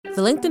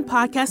The LinkedIn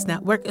Podcast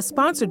Network is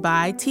sponsored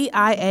by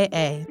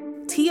TIAA.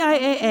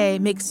 TIAA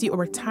makes you a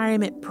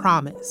retirement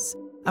promise,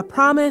 a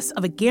promise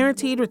of a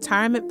guaranteed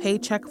retirement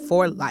paycheck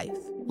for life.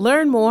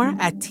 Learn more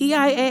at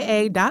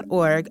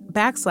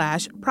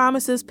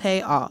TIAA.org/promises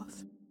pay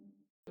off.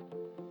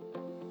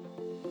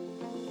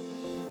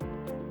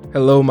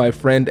 Hello, my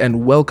friend,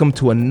 and welcome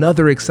to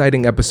another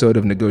exciting episode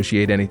of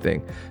Negotiate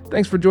Anything.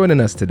 Thanks for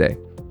joining us today.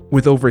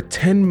 With over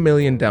 10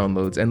 million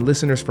downloads and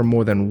listeners from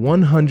more than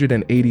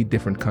 180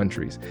 different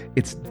countries,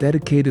 it's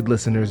dedicated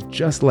listeners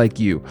just like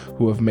you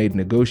who have made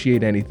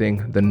Negotiate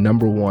Anything the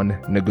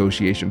 #1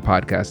 negotiation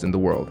podcast in the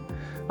world.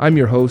 I'm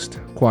your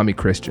host, Kwame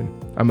Christian.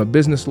 I'm a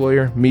business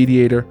lawyer,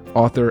 mediator,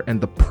 author, and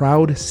the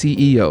proud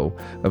CEO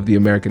of the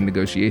American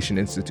Negotiation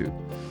Institute.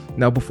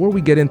 Now, before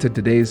we get into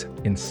today's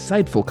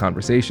insightful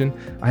conversation,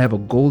 I have a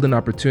golden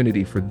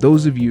opportunity for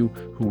those of you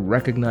who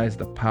recognize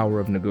the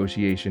power of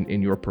negotiation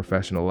in your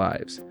professional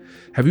lives.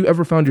 Have you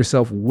ever found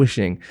yourself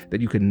wishing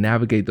that you could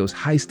navigate those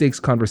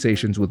high-stakes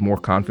conversations with more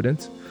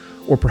confidence?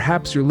 Or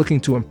perhaps you're looking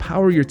to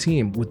empower your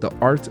team with the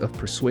art of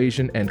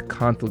persuasion and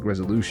conflict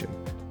resolution.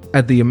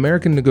 At the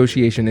American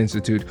Negotiation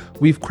Institute,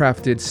 we've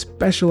crafted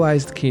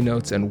specialized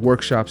keynotes and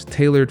workshops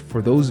tailored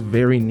for those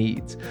very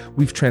needs.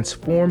 We've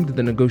transformed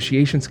the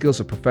negotiation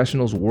skills of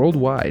professionals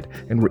worldwide,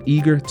 and we're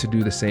eager to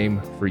do the same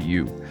for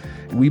you.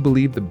 We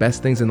believe the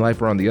best things in life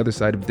are on the other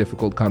side of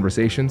difficult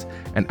conversations,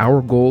 and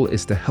our goal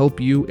is to help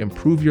you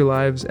improve your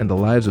lives and the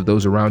lives of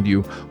those around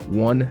you,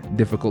 one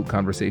difficult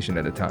conversation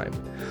at a time.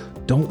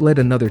 Don't let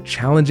another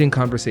challenging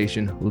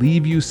conversation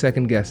leave you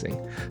second guessing.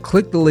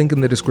 Click the link in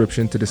the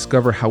description to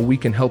discover how we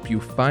can help you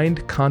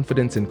find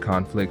confidence in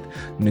conflict,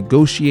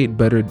 negotiate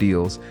better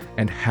deals,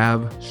 and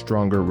have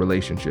stronger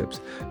relationships.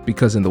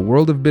 Because in the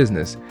world of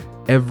business,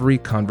 every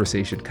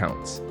conversation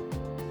counts.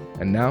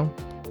 And now,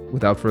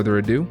 without further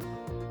ado,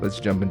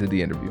 let's jump into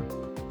the interview.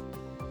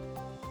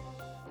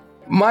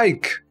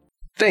 Mike,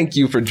 thank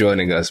you for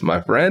joining us, my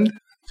friend.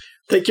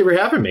 Thank you for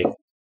having me.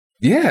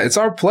 Yeah, it's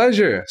our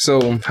pleasure.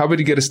 So how about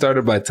you get us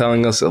started by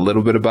telling us a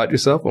little bit about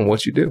yourself and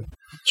what you do?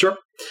 Sure.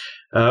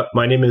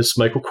 My name is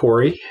Michael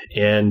Corey,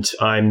 and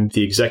I'm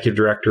the executive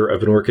director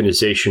of an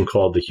organization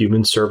called the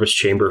Human Service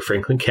Chamber of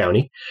Franklin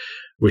County,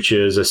 which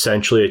is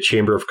essentially a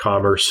chamber of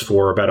commerce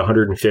for about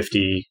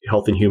 150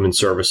 health and human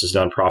services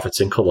nonprofits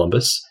in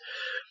Columbus.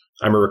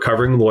 I'm a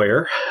recovering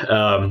lawyer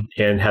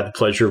and had the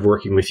pleasure of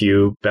working with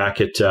you back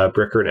at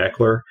Bricker and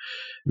Eckler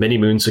many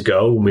moons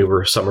ago when we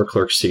were summer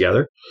clerks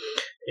together.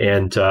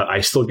 And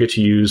I still get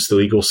to use the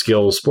legal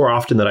skills more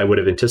often than I would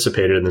have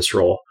anticipated in this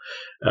role.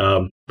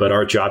 But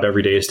our job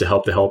every day is to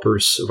help the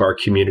helpers of our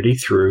community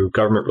through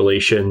government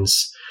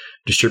relations,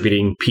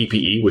 distributing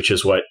PPE, which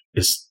is what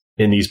is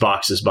in these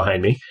boxes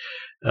behind me,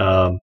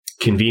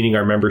 convening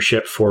our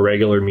membership for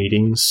regular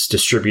meetings,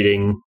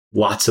 distributing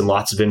lots and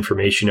lots of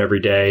information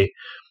every day,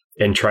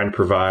 and trying to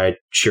provide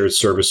shared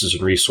services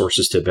and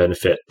resources to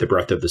benefit the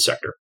breadth of the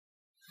sector.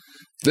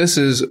 This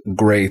is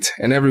great.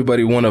 And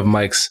everybody, one of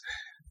Mike's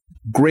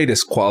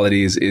greatest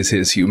qualities is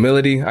his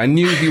humility. I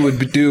knew he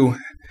would do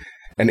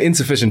an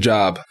insufficient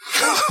job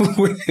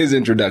with his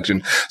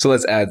introduction. So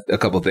let's add a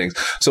couple things.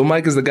 So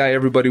Mike is the guy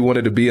everybody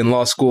wanted to be in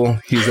law school.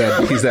 He's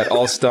that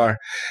all-star.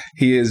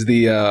 He is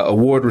the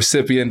award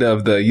recipient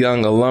of the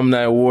Young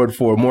Alumni Award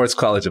for Moritz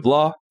College of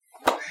Law.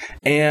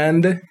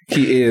 And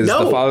he is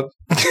the father.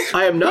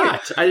 I am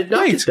not. I did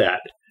not get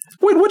that.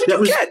 Wait, what did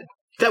you get?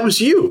 That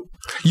was you.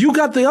 You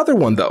got the other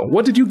one, though.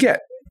 What did you get?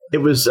 It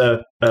was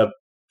a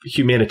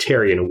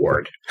humanitarian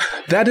award.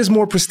 That is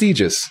more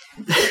prestigious.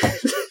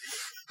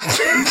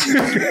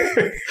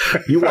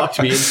 You walked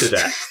me into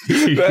that.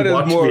 You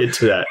walked me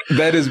into that.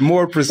 That is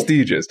more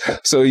prestigious.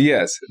 So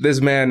yes,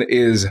 this man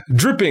is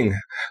dripping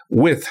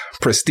with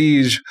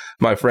prestige,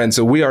 my friend.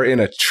 So we are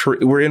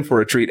we're in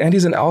for a treat, and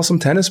he's an awesome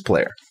tennis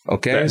player.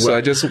 Okay, well, so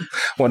I just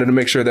wanted to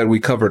make sure that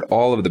we covered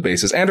all of the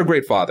bases, and a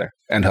great father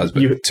and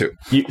husband too.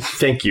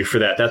 Thank you for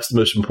that. That's the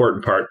most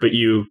important part. But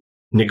you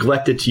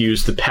neglected to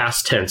use the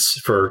past tense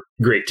for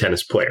great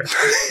tennis player.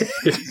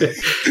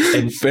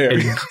 and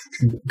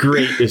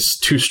great is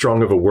too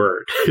strong of a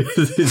word.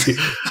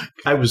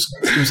 It was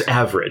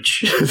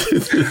average.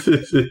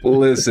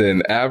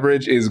 Listen,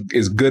 average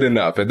is good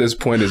enough. At this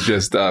point, it's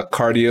just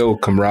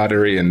cardio,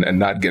 camaraderie, and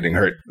not getting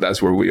hurt.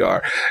 That's where we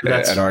are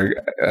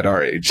at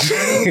our age.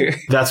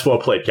 That's well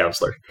played,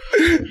 counselor.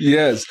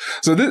 Yes.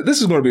 So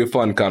this is going to be a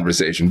fun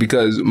conversation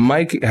because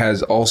Mike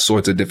has all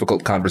sorts of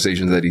difficult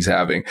conversations that he's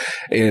having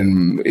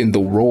in the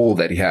role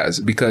that he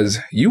has, because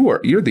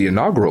you're the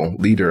inaugural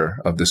leader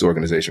of this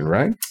organization,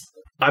 right?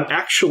 I'm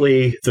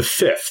actually the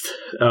fifth.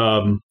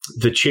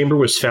 The chamber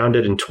was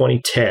founded in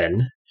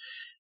 2010,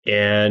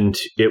 and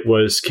it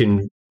was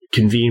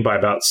convened by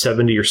about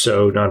 70 or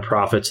so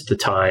nonprofits at the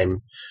time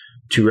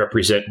to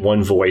represent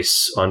one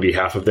voice on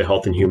behalf of the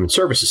health and human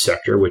services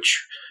sector, which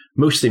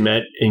mostly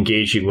meant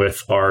engaging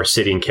with our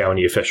city and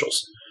county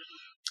officials.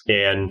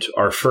 And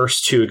our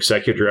first two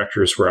executive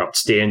directors were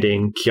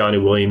outstanding,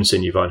 Keanu Williams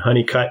and Yvonne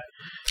Honeycutt.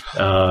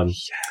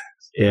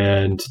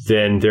 And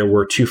then there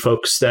were two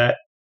folks that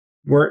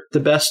weren't the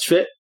best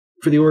fit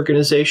for the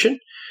organization.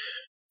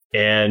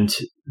 and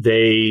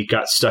they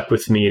got stuck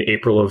with me in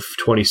April of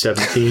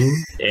 2017.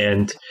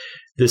 And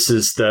this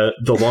is the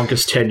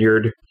longest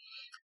tenured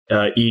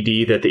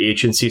ED that the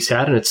agency's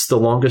had, and it's the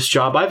longest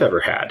job I've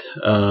ever had.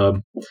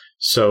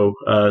 So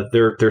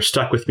they're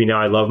stuck with me now.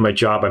 I love my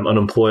job. I'm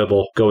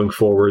unemployable going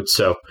forward.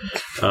 So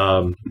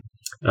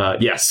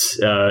yes,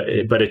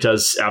 but it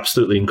does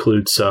absolutely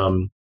include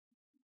some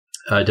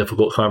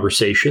difficult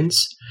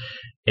conversations.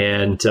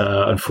 And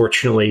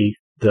unfortunately,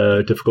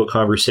 the difficult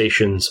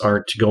conversations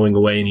aren't going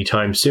away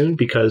anytime soon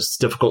because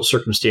difficult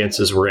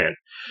circumstances we're in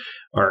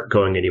aren't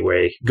going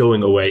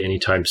away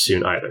anytime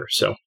soon either.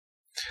 So.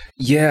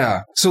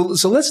 Yeah. So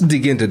let's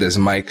dig into this,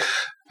 Mike.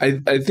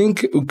 I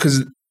think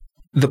because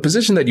the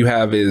position that you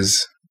have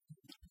it's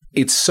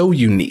so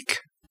unique.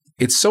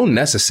 It's so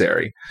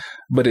necessary,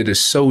 but it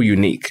is so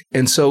unique.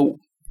 And so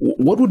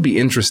what would be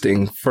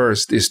interesting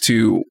first is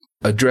to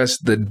address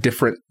the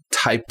different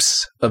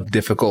types of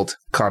difficult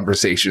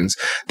conversations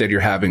that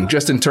you're having,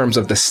 just in terms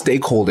of the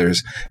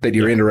stakeholders that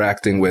you're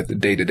interacting with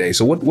day to day.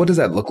 So what does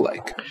that look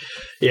like?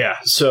 Yeah.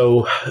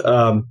 So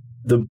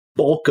the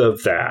bulk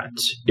of that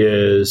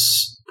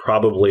is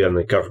probably on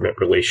the government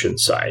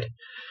relations side.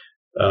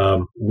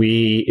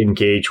 We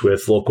engage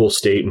with local,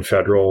 state, and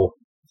federal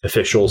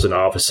officials and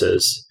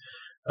offices,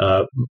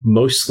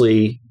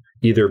 mostly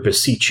either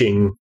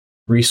beseeching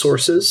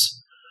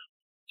resources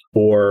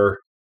or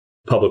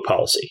public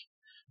policy.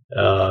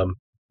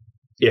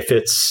 If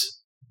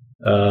it's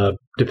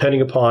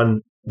depending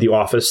upon the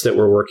office that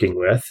we're working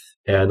with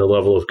and the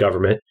level of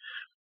government,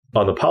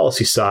 on the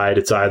policy side,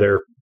 it's either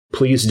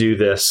please do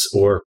this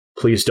or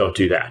please don't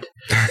do that.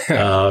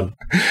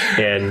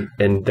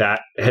 And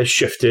that has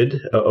shifted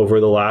over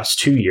the last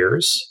 2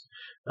 years.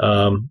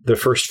 The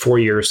first 4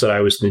 years that I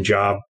was in the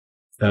job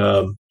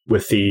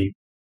with the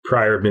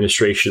prior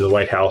administration of the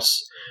White House,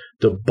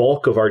 the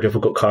bulk of our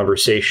difficult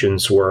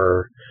conversations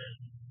were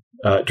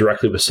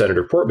directly with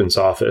Senator Portman's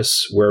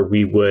office, where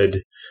we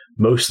would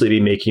mostly be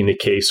making the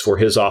case for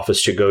his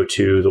office to go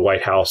to the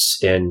White House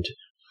and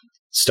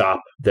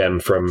stop them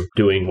from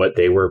doing what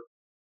they were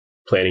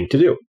planning to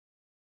do.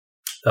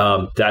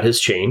 That has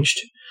changed,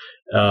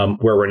 where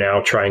we're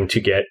now trying to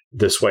get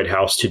this White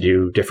House to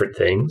do different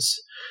things.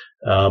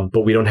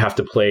 But we don't have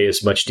to play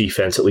as much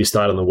defense, at least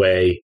not in the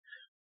way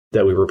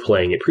that we were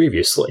playing it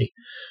previously.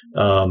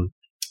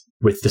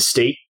 With the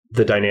state,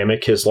 the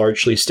dynamic has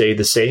largely stayed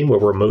the same, where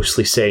we're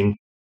mostly saying,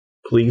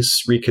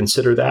 please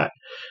reconsider that.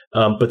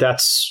 But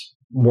that's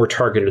more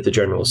targeted at the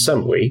General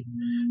Assembly.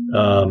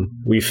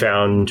 We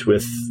found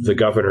with the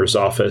governor's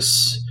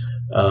office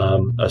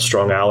a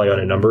strong ally on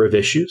a number of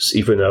issues,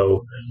 even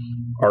though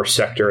our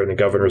sector and the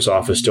governor's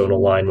office don't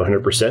align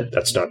 100%.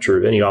 That's not true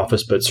of any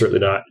office, but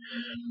certainly not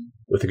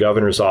with the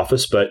governor's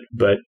office.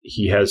 But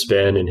he has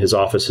been, and his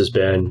office has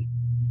been,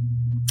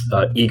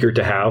 eager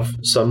to have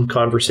some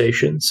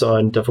conversations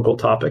on difficult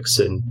topics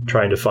and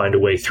trying to find a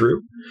way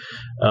through.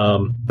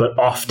 But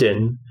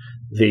often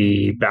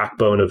the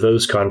backbone of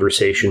those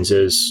conversations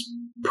is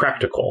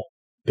practical,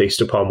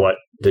 based upon what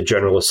the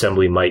General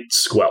Assembly might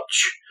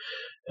squelch.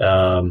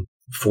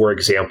 For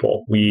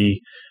example,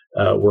 we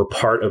were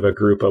part of a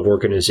group of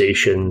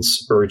organizations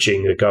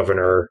urging the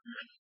governor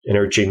and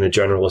urging the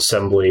General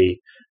Assembly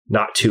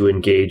not to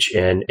engage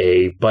in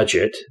a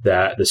budget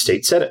that the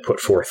state Senate put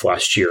forth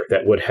last year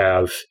that would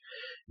have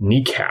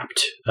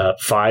kneecapped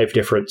 5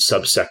 different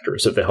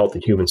subsectors of the health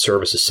and human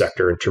services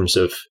sector in terms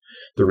of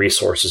the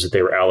resources that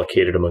they were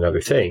allocated, among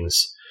other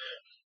things.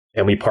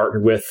 And we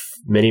partnered with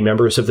many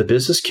members of the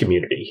business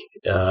community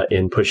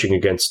in pushing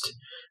against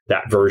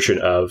that version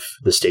of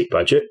the state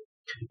budget.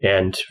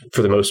 And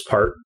for the most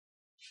part,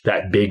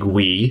 that big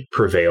we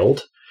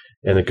prevailed,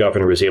 and the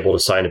governor was able to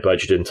sign a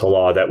budget into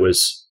law that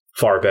was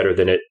far better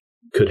than it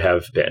could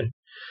have been.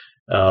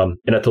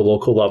 And at the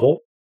local level,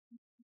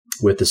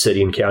 with the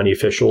city and county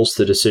officials,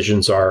 the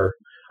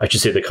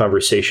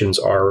conversations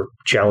are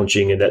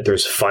challenging in that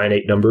there's a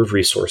finite number of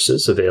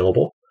resources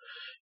available,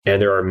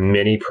 and there are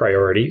many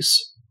priorities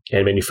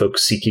and many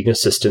folks seeking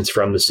assistance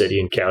from the city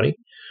and county,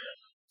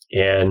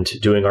 and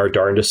doing our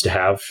darndest to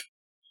have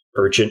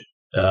urgent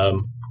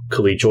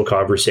collegial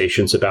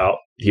conversations about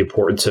the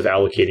importance of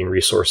allocating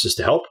resources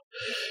to help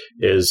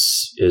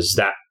is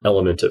that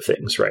element of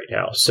things right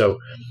now. So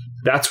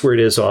that's where it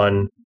is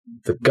on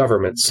the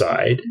government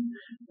side.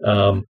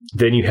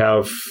 Then you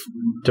have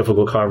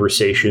difficult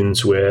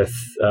conversations with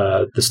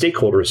the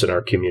stakeholders in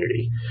our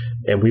community,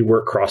 and we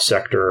work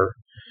cross-sector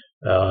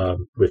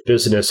with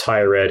business,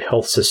 higher ed,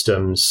 health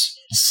systems.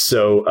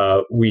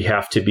 So we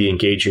have to be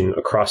engaging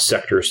across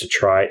sectors to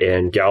try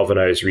and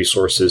galvanize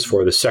resources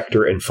for the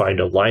sector and find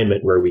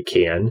alignment where we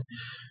can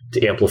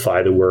to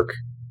amplify the work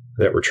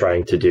that we're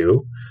trying to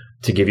do.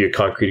 To give you a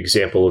concrete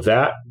example of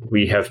that,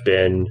 we have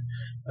been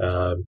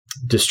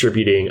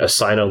distributing a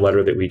sign-on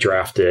letter that we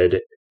drafted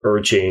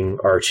urging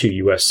our 2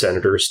 U.S.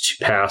 senators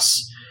to pass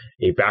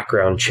a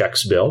background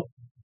checks bill.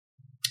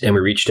 And we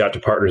reached out to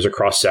partners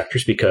across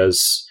sectors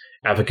because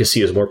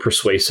advocacy is more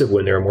persuasive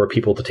when there are more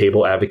people at the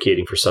table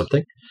advocating for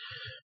something.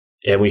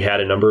 And we had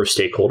a number of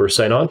stakeholders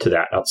sign on to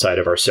that outside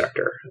of our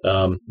sector.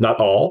 Not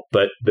all,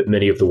 but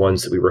many of the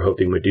ones that we were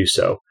hoping would do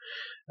so.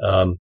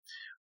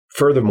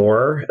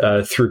 Furthermore,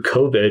 through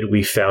COVID,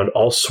 we found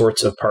all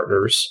sorts of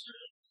partners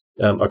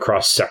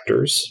across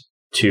sectors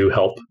to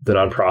help the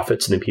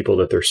nonprofits and the people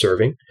that they're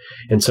serving.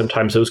 And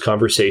sometimes those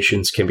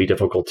conversations can be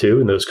difficult too,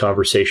 and those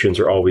conversations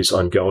are always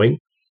ongoing.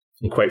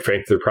 And quite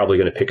frankly, they're probably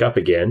going to pick up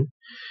again.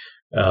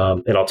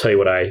 And I'll tell you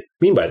what I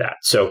mean by that.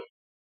 So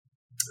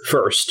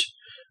first,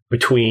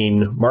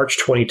 between March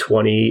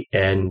 2020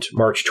 and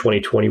March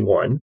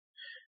 2021,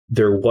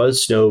 there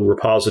was no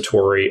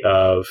repository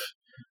of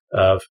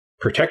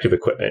protective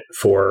equipment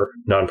for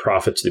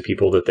nonprofits, the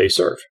people that they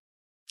serve.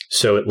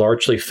 So it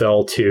largely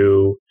fell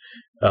to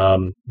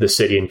the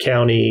city and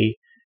county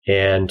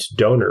and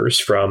donors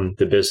from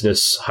the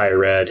business,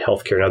 higher ed,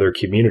 healthcare, and other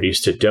communities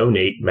to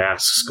donate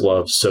masks,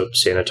 gloves, soap,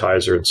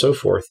 sanitizer, and so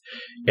forth.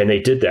 And they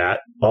did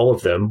that, all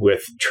of them,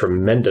 with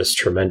tremendous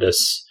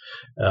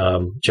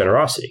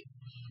generosity.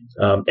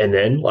 And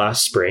then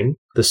last spring,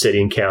 the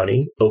city and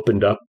county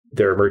opened up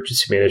their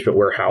emergency management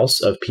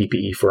warehouse of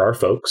PPE for our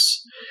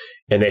folks,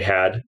 and they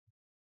had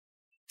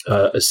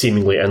a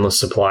seemingly endless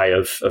supply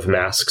of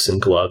masks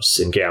and gloves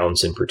and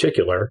gowns in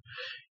particular,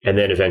 and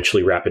then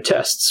eventually rapid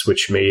tests,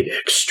 which made an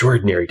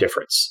extraordinary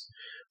difference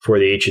for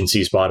the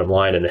agency's bottom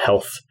line and the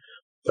health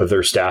of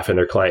their staff and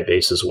their client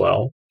base as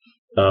well.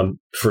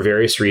 For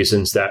various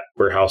reasons, that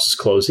warehouse is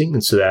closing,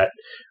 and so that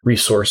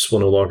resource will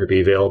no longer be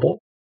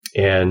available.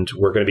 And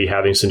we're going to be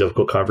having some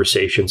difficult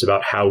conversations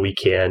about how we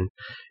can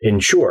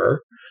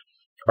ensure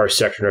our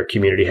sector and our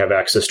community have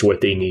access to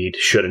what they need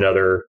should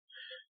another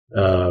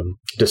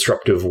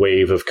disruptive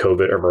wave of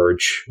COVID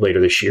emerge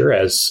later this year,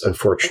 as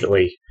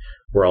unfortunately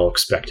we're all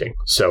expecting.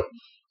 So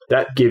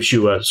that gives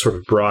you a sort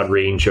of broad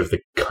range of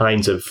the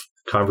kinds of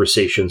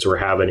conversations we're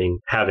having.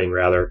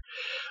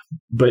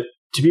 But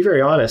to be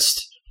very honest,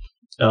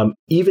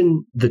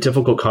 even the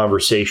difficult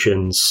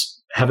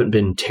conversations haven't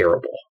been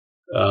terrible.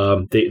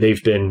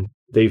 They've been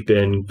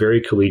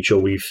very collegial.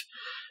 We've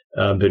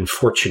been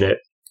fortunate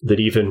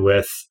that even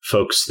with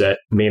folks that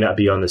may not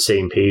be on the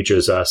same page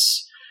as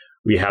us,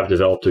 we have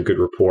developed a good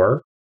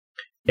rapport.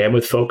 And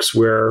with folks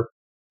where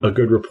a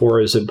good rapport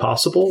is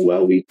impossible,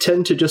 well, we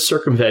tend to just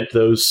circumvent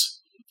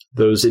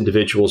those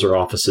individuals or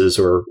offices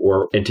or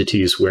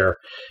entities where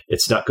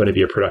it's not going to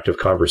be a productive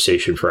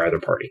conversation for either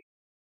party.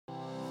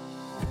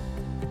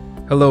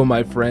 Hello,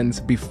 my friends.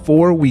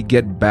 Before we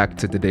get back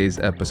to today's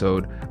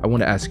episode, I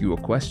want to ask you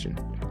a question.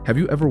 Have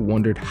you ever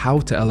wondered how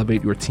to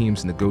elevate your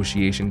team's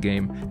negotiation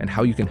game and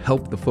how you can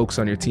help the folks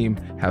on your team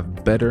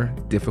have better,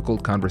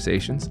 difficult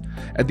conversations?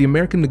 At the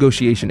American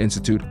Negotiation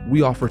Institute,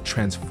 we offer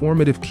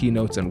transformative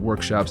keynotes and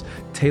workshops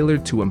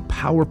tailored to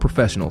empower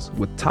professionals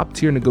with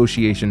top-tier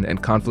negotiation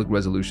and conflict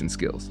resolution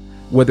skills.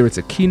 Whether it's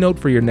a keynote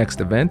for your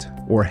next event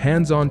or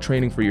hands-on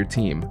training for your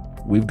team,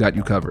 we've got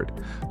you covered.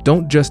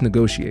 Don't just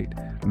negotiate.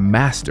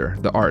 Master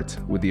the art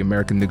with the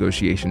American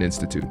Negotiation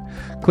Institute.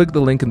 Click the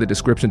link in the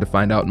description to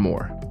find out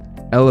more.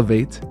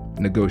 Elevate,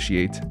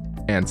 negotiate,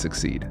 and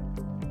succeed.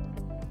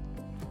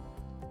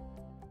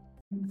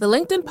 The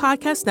LinkedIn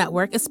Podcast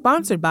Network is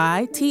sponsored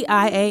by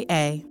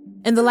TIAA.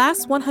 In the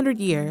last 100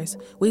 years,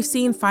 we've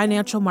seen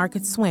financial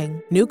markets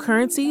swing, new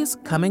currencies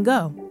come and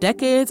go,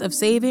 decades of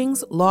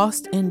savings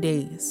lost in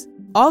days,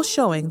 all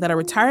showing that a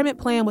retirement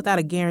plan without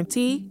a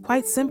guarantee,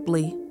 quite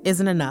simply,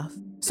 isn't enough.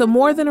 So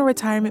more than a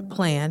retirement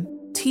plan,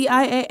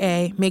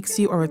 TIAA makes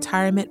you a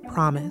retirement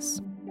promise.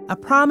 A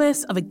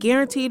promise of a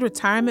guaranteed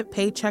retirement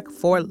paycheck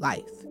for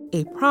life.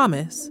 A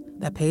promise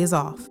that pays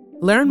off.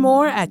 Learn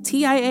more at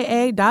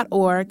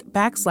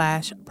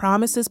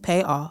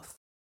TIAA.org/promisespayoff.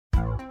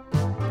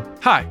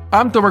 Hi,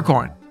 I'm Tomer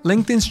Cohen,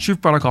 LinkedIn's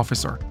Chief Product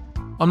Officer.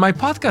 On my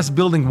podcast,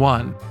 Building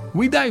One,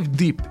 we dive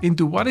deep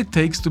into what it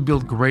takes to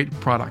build great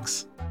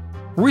products.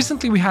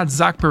 Recently, we had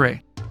Zach Perret,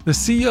 the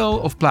CEO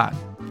of Plaid,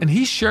 and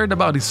he shared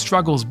about his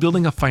struggles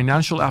building a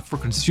financial app for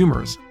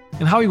consumers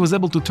and how he was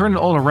able to turn it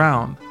all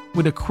around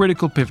with a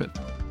critical pivot.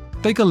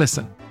 Take a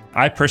listen.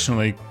 I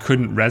personally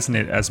couldn't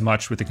resonate as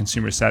much with the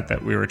consumer set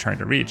that we were trying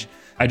to reach.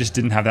 I just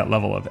didn't have that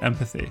level of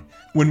empathy.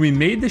 When we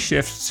made the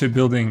shift to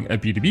building a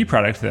B2B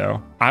product,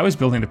 though, I was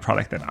building the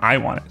product that I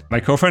wanted.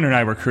 My co-founder and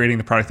I were creating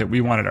the product that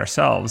we wanted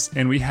ourselves,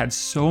 and we had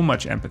so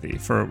much empathy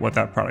for what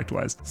that product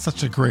was.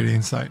 Such a great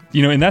insight.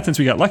 You know, in that sense,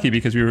 we got lucky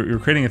because we were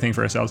creating a thing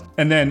for ourselves.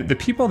 And then the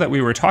people that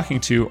we were talking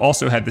to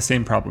also had the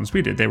same problems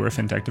we did. They were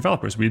fintech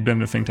developers. We'd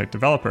been a fintech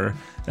developer.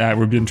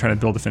 We've been trying to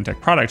build a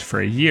fintech product for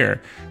a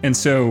year. And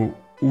so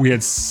we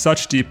had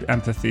such deep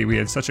empathy. We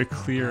had such a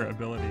clear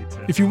ability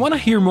to... If you want to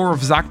hear more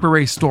of Zach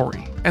Perret's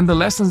story and the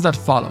lessons that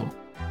follow,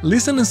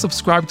 listen and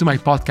subscribe to my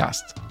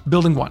podcast,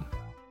 Building One.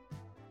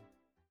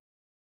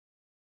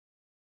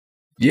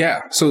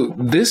 Yeah, so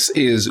this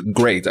is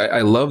great.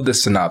 I love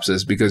this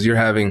synopsis because you're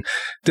having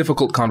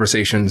difficult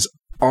conversations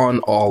on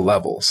all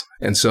levels.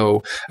 And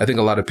so I think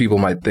a lot of people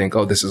might think,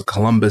 oh, this is a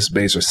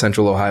Columbus-based or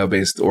Central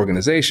Ohio-based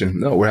organization.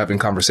 No, we're having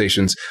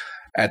conversations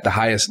at the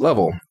highest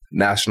level.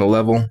 National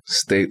level,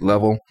 state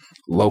level,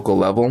 local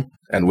level,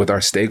 and with our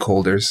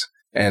stakeholders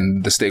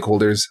And the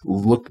stakeholders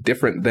look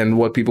different than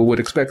what people would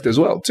expect as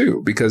well,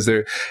 too, because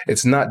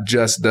it's not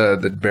just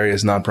the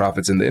various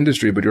nonprofits in the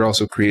industry, but you're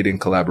also creating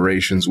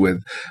collaborations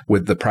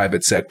with the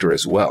private sector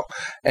as well.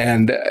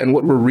 And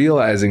what we're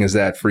realizing is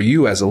that for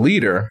you as a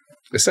leader,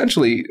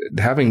 essentially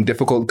having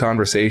difficult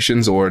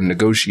conversations or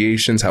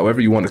negotiations,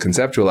 however you want to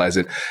conceptualize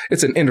it,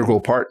 it's an integral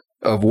part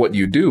of what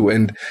you do.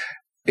 And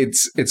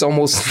it's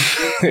almost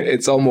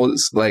it's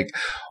almost like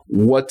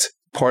what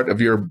part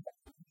of your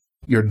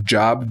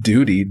job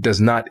duty does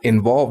not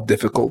involve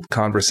difficult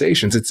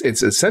conversations.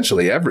 It's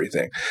essentially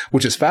everything,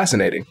 which is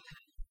fascinating.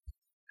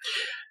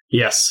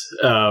 Yes.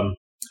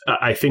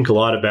 I think a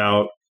lot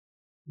about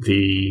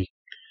the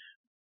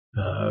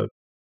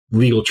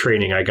legal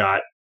training I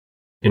got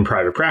in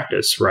private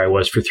practice, where I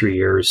was for 3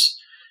 years,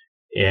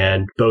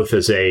 and both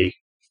as a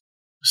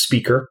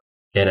speaker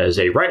and as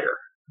a writer.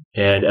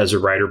 And as a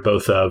writer,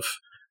 both of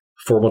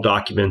formal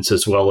documents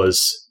as well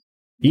as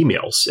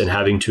emails, and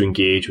having to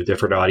engage with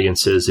different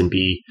audiences and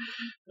be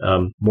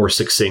more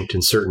succinct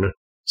in certain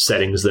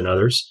settings than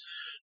others.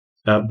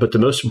 But the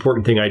most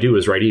important thing I do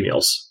is write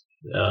emails.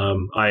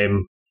 I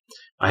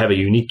have a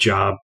unique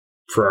job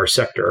for our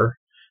sector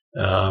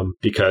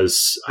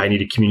because I need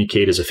to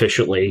communicate as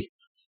efficiently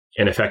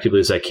and effectively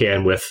as I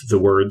can with the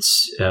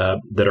words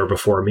that are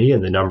before me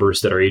and the numbers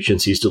that our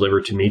agencies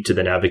deliver to me to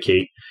then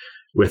advocate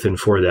with and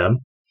for them.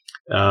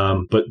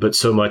 But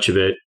so much of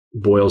it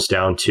boils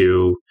down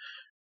to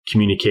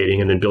communicating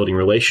and then building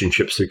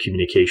relationships through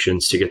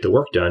communications to get the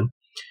work done.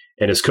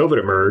 And as COVID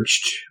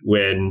emerged,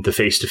 when the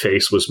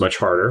face-to-face was much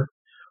harder,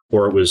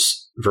 or it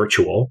was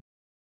virtual,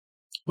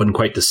 wasn't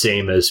quite the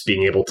same as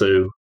being able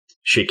to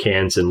shake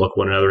hands and look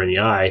one another in the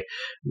eye,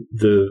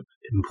 the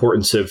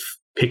importance of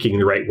picking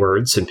the right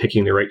words and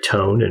picking the right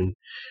tone and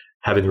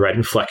having the right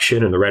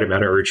inflection and the right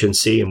amount of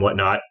urgency and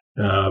whatnot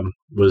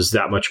was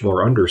that much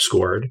more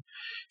underscored.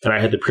 And I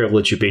had the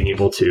privilege of being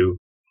able to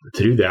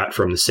do that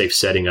from the safe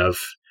setting of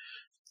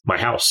my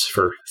house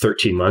for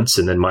 13 months,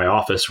 and then my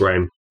office where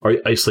I'm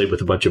isolated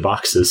with a bunch of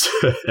boxes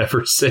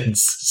ever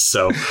since.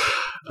 So,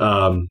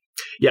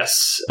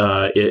 yes,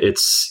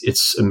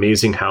 it's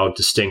amazing how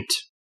distinct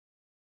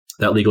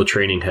that legal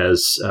training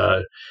has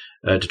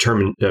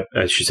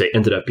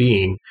ended up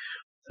being.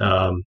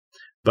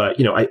 But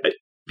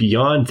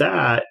beyond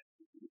that,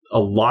 a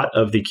lot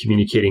of the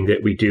communicating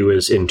that we do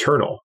is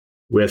internal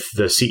with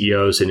the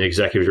CEOs and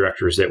executive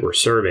directors that we're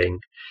serving,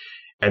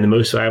 and the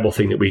most valuable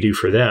thing that we do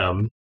for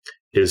them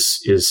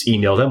is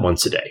email them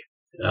once a day.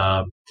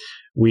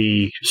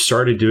 We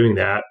started doing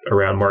that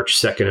around March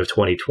 2nd of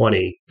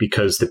 2020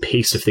 because the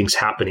pace of things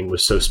happening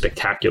was so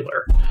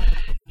spectacular.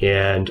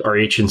 And our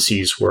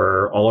agencies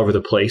were all over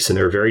the place, and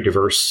they're a very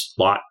diverse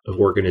lot of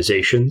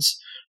organizations.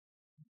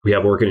 We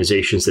have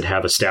organizations that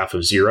have a staff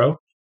of 0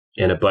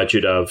 and a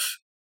budget of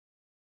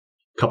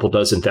a couple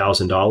dozen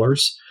 $1,000.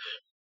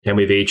 And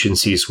we have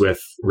agencies with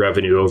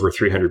revenue over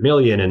 300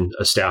 million and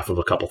a staff of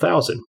a couple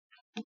thousand.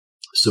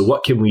 So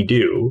what can we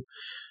do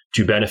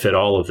to benefit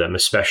all of them,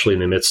 especially in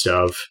the midst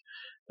of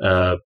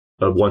a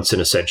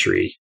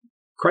once-in-a-century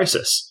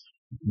crisis?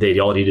 They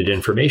all needed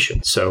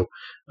information. So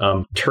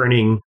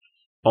turning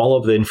all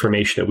of the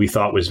information that we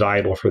thought was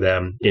valuable for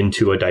them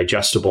into a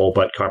digestible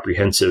but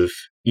comprehensive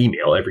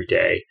email every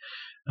day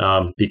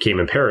became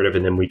imperative.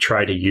 And then we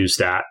try to use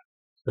that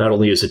not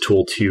only as a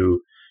tool to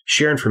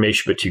share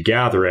information, but to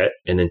gather it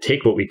and then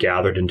take what we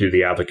gathered and do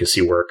the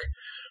advocacy work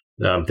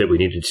that we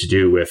needed to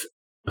do with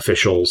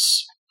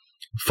officials,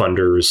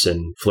 funders,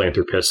 and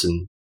philanthropists,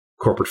 and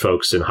corporate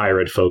folks, and higher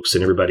ed folks,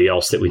 and everybody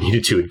else that we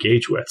needed to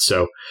engage with.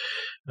 So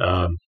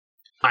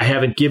I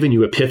haven't given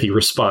you a pithy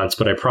response,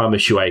 but I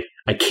promise you I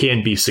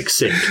can be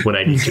succinct when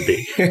I need to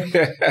be.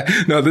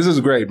 No, this is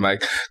great,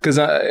 Mike. Because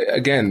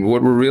again,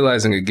 what we're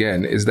realizing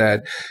again is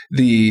that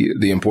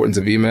the importance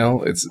of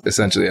email, it's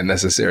essentially a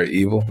necessary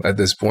evil at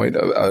this point.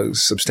 A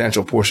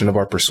substantial portion of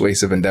our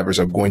persuasive endeavors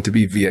are going to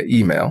be via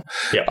email.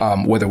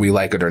 Yeah. Whether we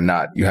like it or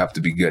not, you have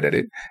to be good at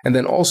it. And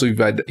then also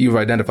you've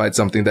identified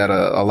something that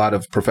a lot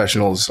of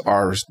professionals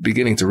are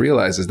beginning to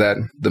realize, is that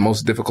the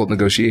most difficult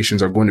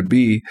negotiations are going to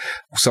be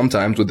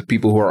sometimes with the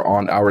people who are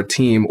on our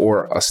team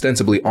or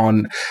ostensibly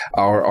on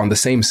the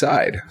same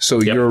side.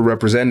 So You're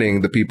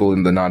representing the people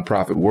in the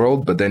nonprofit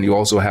world, but then you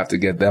also have to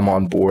get them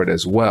on board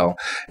as well.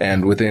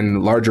 And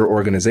within larger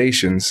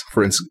organizations,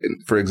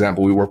 for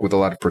example, we work with a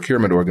lot of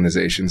procurement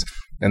organizations,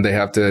 and they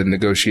have to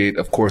negotiate,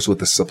 of course, with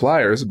the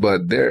suppliers,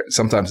 but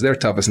sometimes their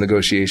toughest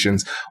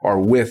negotiations are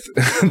with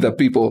the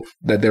people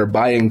that they're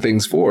buying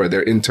things for,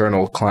 their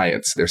internal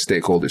clients, their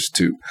stakeholders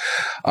too.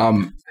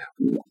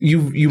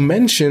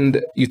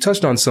 You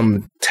touched on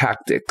some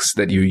tactics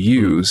that you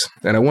use,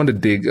 and I want to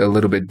dig a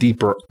little bit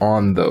deeper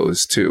on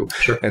those too.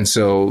 Sure. And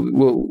so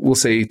we'll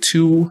say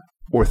 2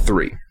 or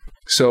 3.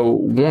 So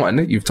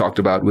one you've talked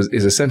about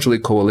is essentially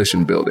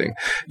coalition building.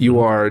 You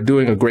are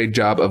doing a great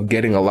job of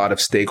getting a lot of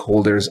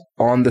stakeholders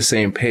on the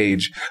same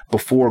page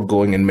before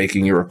going and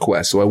making your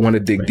request. So I want to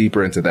dig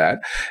deeper into that.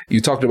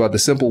 You talked about the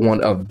simple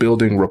one of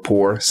building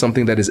rapport,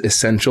 something that is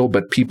essential,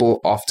 but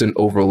people often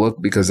overlook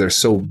because they're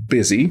so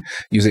busy,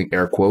 using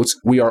air quotes.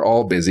 We are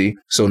all busy,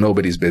 so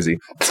nobody's busy.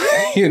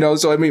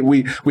 So I mean,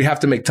 we have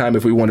to make time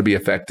if we want to be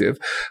effective,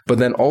 but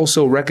then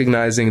also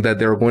recognizing that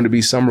there are going to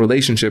be some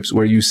relationships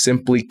where you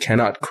simply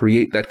cannot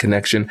create that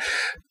connection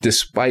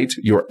despite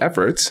your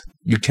efforts.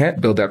 You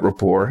can't build that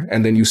rapport,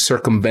 and then you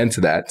circumvent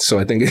that. So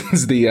I think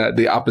it's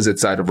the opposite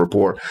side of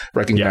rapport,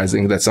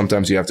 recognizing that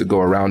sometimes you have to go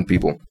around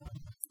people.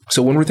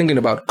 So when we're thinking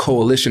about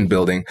coalition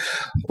building,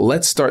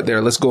 let's start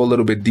there. Let's go a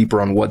little bit deeper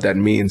on what that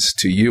means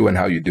to you and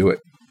how you do it.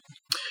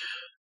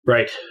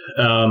 Right.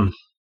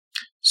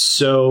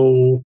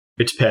 So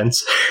it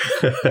depends.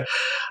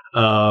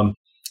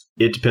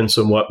 It depends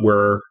on what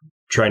we're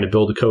trying to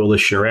build a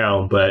coalition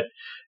around, but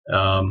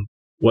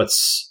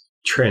what's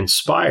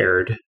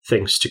transpired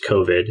thanks to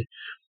COVID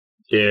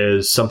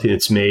is something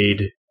that's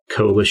made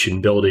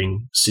coalition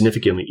building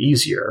significantly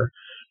easier,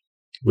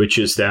 which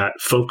is that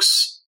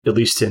folks, at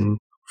least in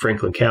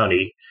Franklin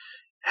County,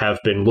 have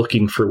been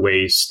looking for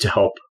ways to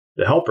help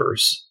the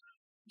helpers.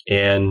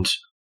 And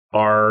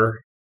our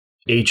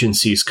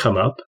agencies come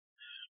up,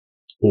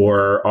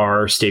 or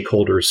our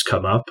stakeholders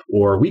come up,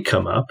 or we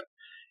come up,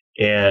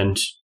 and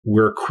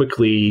we're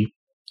quickly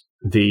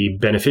the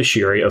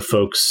beneficiary of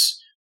folks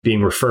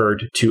being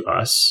referred to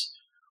us,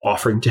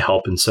 offering to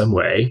help in some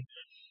way.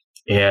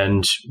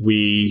 And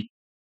we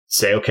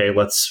say, okay,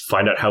 let's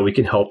find out how we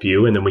can help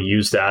you. And then we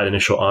use that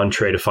initial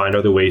entree to find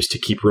other ways to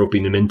keep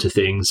roping them into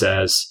things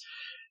as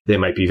they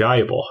might be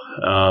valuable.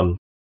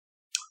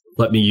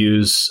 Let me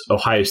use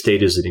Ohio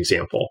State as an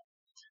example.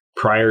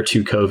 Prior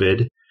to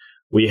COVID,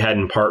 we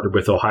hadn't partnered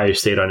with Ohio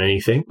State on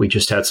anything. We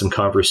just had some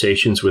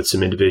conversations with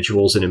some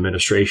individuals in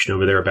administration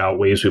over there about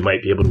ways we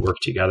might be able to work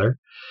together.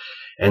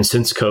 And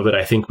since COVID,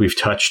 I think we've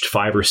touched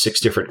 5 or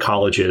 6 different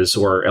colleges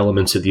or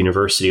elements of the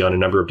university on a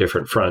number of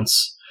different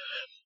fronts.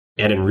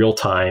 And in real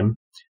time,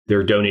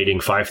 they're donating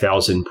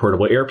 5,000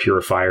 portable air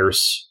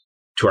purifiers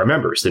to our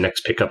members. The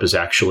next pickup is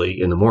actually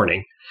in the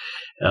morning.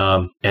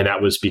 And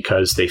that was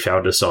because they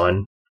found us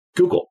on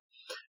Google.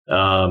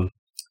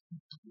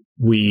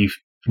 We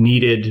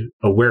needed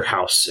a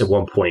warehouse at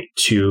one point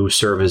to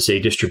serve as a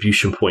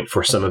distribution point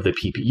for some of the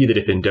PPE that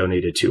had been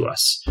donated to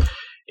us.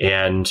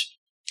 And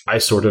I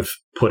sort of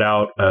put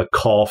out a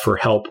call for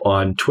help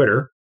on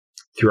Twitter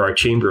through our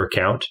chamber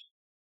account.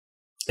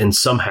 And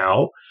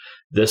somehow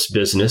this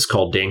business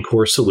called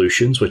Dancor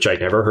Solutions, which I'd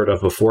never heard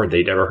of before,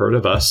 they never heard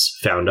of us,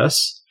 found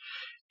us.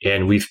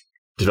 And we've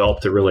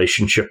developed a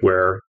relationship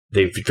where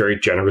they've very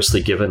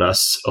generously given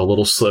us a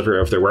little sliver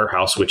of their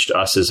warehouse, which to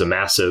us is a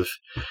massive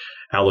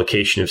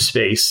allocation of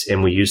space.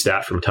 And we use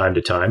that from time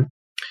to time.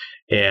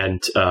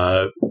 And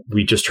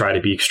we just try to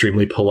be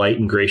extremely polite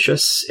and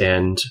gracious.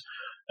 And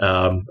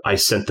I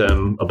sent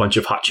them a bunch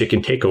of hot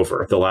chicken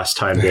takeover the last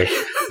time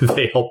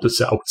they helped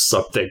us out with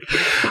something.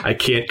 I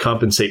can't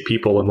compensate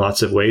people in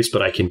lots of ways,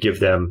 but I can give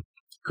them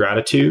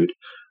gratitude.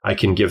 I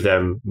can give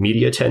them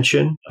media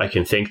attention. I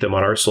can thank them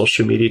on our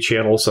social media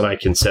channels, and I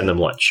can send them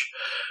lunch.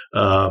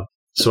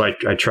 So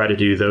I try to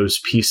do those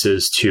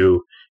pieces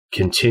to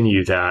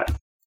continue that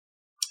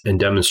and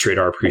demonstrate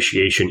our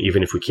appreciation,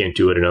 even if we can't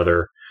do it in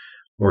other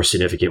more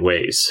significant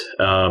ways.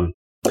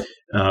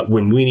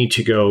 When we need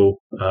to go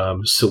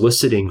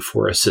soliciting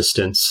for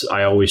assistance,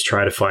 I always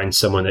try to find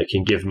someone that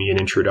can give me an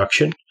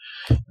introduction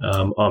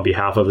on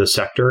behalf of the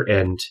sector.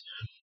 And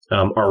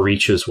our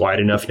reach is wide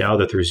enough now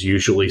that there's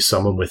usually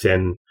someone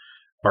within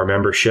our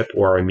membership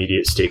or our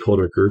immediate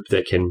stakeholder group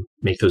that can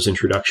make those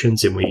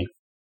introductions. And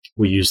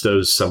we use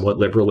those somewhat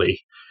liberally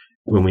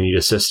when we need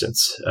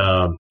assistance.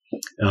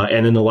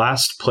 And then the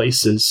last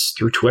place is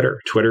through Twitter.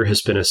 Twitter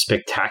has been a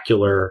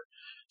spectacular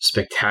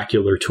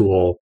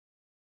tool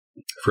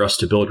for us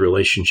to build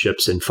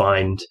relationships and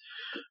find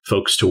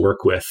folks to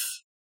work with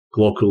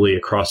locally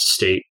across the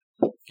state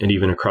and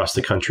even across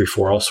the country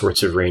for all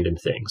sorts of random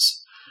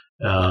things.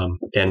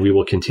 And we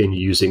will continue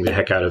using the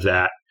heck out of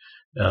that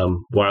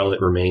while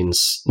it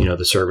remains,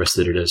 the service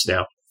that it is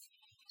now.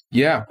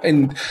 Yeah.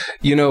 And,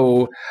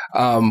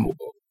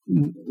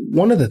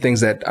 one of the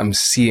things that I'm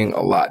seeing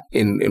a lot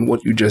in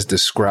what you just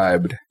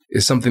described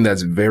is something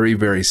that's very,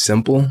 very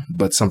simple,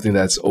 but something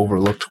that's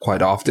overlooked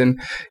quite often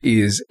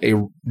is a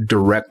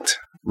direct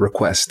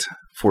request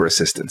for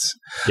assistance.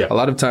 Yeah. A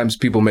lot of times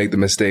people make the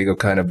mistake of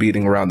kind of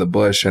beating around the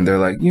bush and they're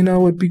like,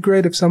 it'd be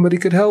great if somebody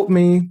could help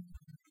me.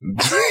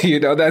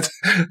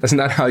 That's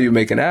not how you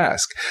make an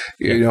ask.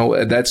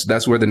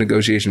 That's where the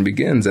negotiation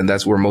begins. And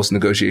that's where most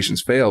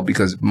negotiations fail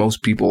because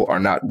most people are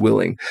not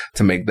willing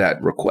to make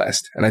that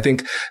request. And I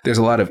think there's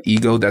a lot of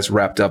ego that's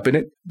wrapped up in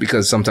it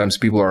because sometimes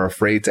people are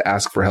afraid to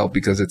ask for help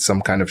because it's some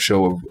kind of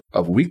show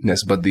of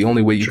weakness. But the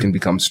only way you can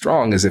become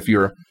strong is if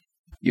you're,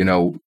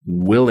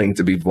 willing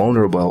to be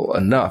vulnerable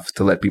enough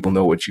to let people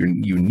know what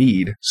you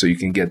need so you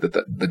can get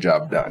the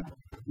job done.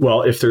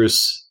 Well, if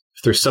there's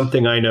there's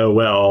something I know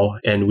well,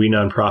 and we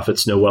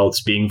nonprofits know well,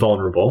 it's being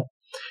vulnerable.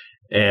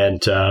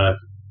 And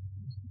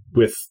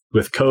with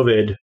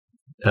COVID,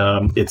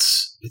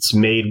 it's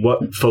made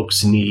what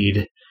folks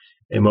need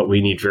and what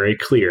we need very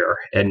clear,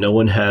 and no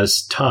one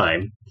has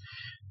time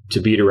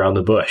to beat around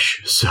the bush.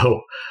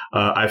 So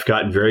I've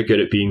gotten very good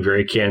at being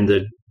very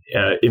candid,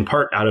 in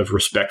part out of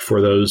respect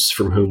for those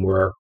from whom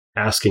we're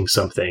asking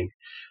something,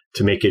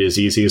 to make it as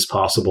easy as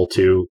possible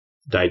to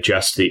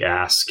digest the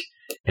ask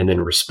and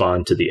then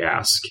respond to the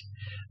ask.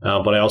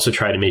 But I also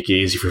try to make it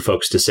easy for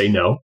folks to say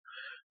no,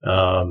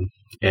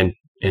 and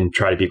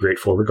try to be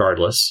grateful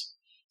regardless.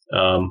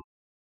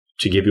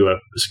 To give you a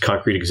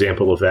concrete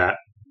example of that,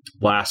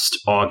 last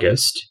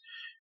August,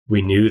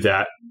 we knew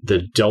that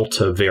the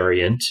Delta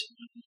variant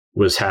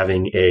was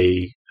having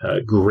a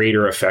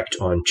greater effect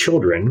on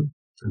children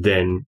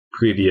than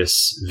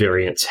previous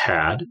variants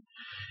had.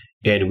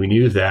 And we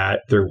knew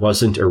that there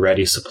wasn't a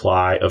ready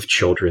supply of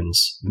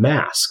children's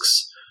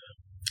masks.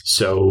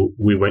 So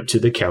we went to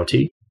the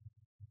county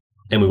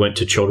and we went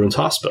to Children's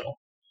Hospital.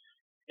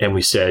 And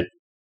we said,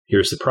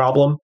 here's the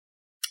problem.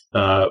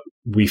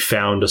 We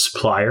found a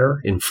supplier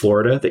in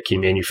Florida that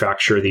can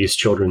manufacture these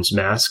children's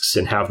masks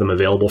and have them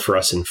available for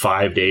us in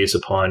 5 days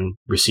upon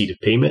receipt of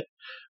payment.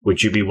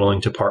 Would you be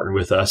willing to partner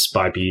with us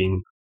by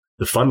being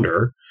the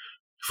funder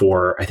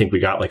for, I think we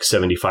got like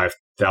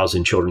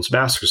 75,000 children's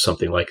masks or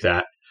something like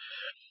that.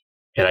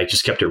 And I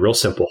just kept it real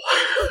simple.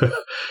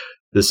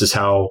 This is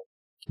how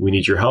we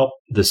need your help.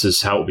 This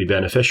is how it will be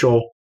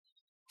beneficial.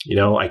 You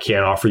know, I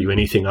can't offer you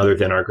anything other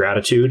than our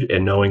gratitude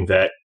and knowing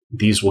that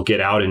these will get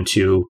out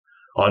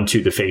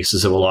onto the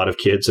faces of a lot of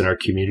kids in our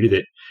community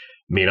that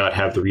may not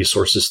have the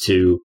resources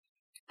to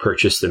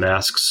purchase the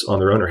masks on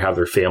their own or have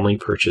their family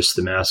purchase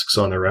the masks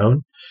on their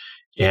own.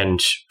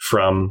 And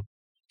from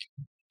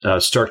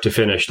start to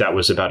finish, that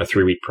was about a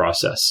 3-week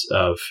process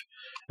of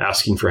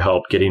asking for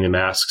help, getting the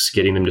masks,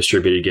 getting them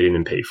distributed, getting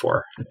them paid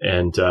for.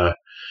 And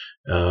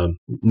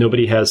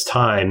nobody has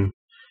time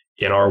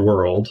in our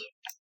world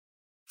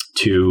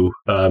to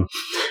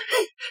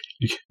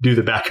do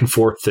the back and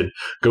forth and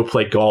go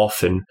play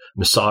golf and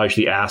massage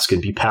the ask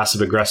and be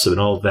passive aggressive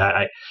and all of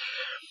that.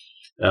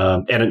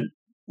 And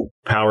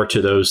power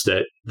to those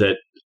that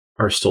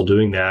are still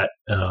doing that.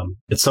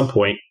 At some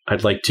point,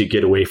 I'd like to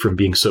get away from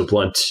being so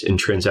blunt and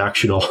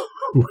transactional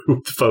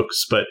with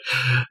folks, but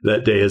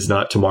that day is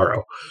not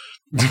tomorrow.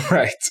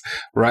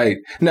 Right.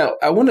 Now,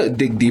 I want to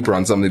dig deeper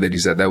on something that you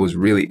said that was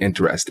really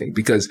interesting,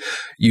 because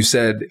you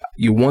said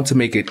you want to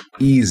make it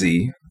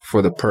easy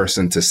for the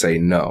person to say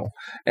no.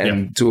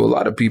 And to a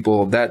lot of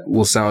people, that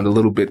will sound a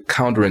little bit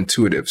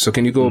counterintuitive. So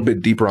can you go a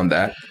bit deeper on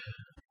that?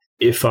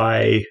 If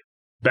I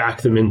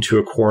back them into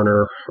a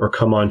corner or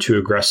come on too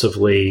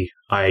aggressively,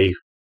 I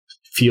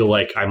feel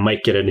like I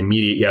might get an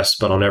immediate yes,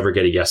 but I'll never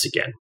get a yes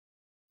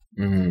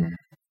again.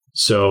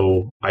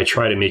 So I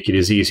try to make it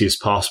as easy as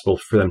possible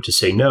for them to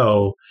say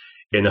no,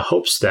 in the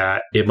hopes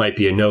that it might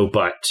be a no,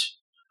 but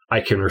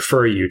I can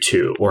refer you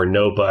to, or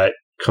no, but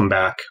come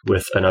back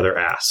with another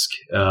ask.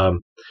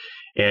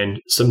 And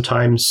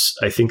sometimes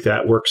I think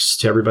that works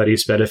to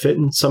everybody's benefit,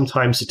 and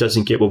sometimes it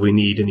doesn't get what we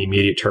need in the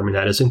immediate term, and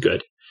that isn't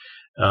good.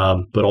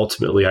 But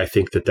ultimately, I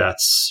think that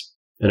that's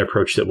an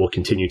approach that we'll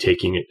continue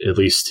taking, at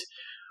least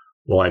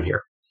while I'm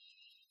here.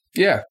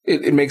 Yeah,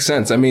 it makes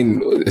sense. I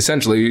mean,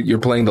 essentially, you're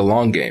playing the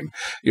long game.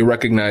 You're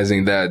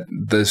recognizing that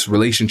this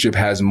relationship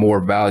has more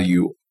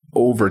value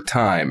over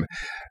time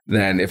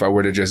than if I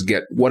were to just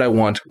get what I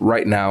want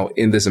right now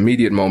in this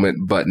immediate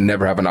moment, but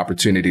never have an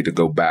opportunity to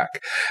go back.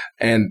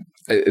 And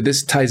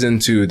this ties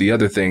into the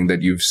other thing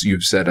that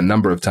you've said a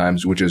number of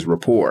times, which is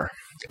rapport.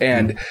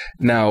 And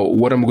now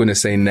what I'm going to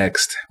say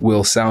next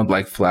will sound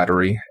like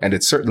flattery, and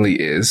it certainly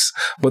is,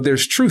 but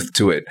there's truth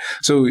to it.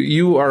 So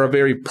you are a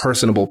very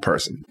personable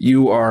person.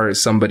 You are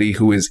somebody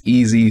who is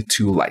easy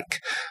to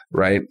like,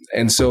 right?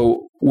 And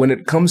so when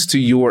it comes to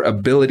your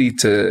ability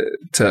to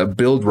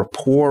build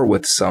rapport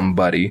with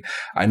somebody,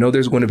 I know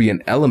there's going to be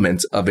an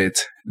element of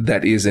it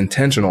that is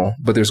intentional,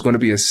 but there's going to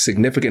be a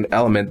significant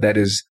element that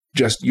is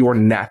just your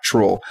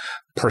natural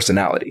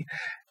personality.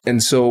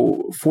 And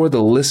so for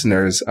the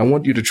listeners, I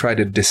want you to try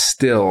to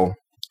distill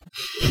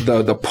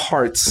the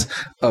parts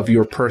of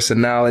your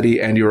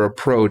personality and your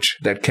approach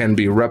that can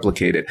be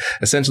replicated.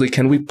 Essentially,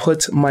 can we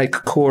put Mike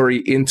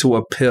Corey into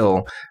a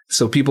pill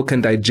so people can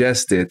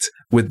digest it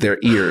with their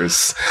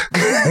ears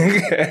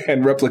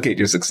and replicate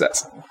your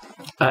success?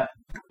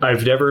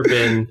 I've never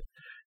been...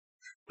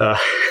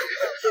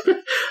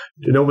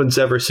 no one's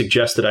ever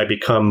suggested I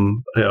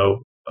become,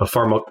 a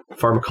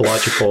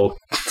pharmacological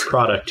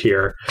product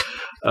here.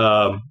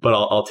 But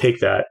I'll take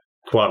that,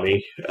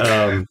 Kwame.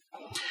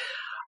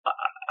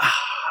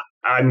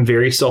 I'm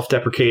very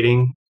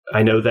self-deprecating.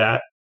 I know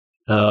that.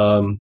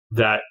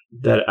 That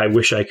I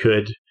wish I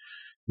could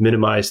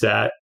minimize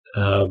that.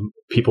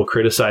 People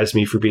criticize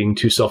me for being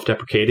too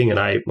self-deprecating, and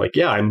I'm like,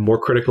 yeah, I'm more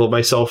critical of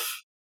myself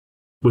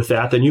with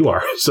that than you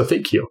are. So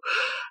thank you.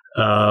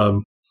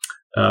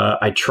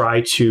 I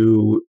try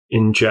to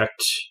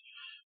inject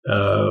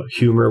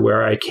humor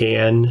where I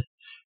can.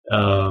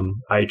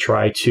 I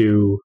try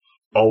to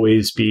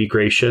always be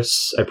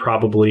gracious. I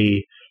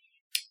probably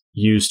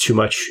use too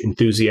much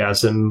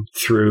enthusiasm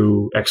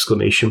through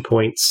exclamation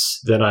points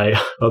than I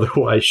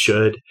otherwise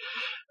should.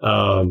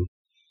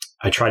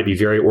 I try to be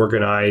very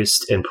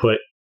organized and put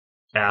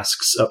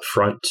asks up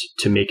front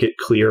to make it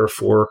clear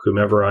for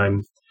whomever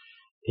I'm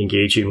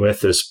engaging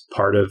with as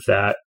part of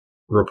that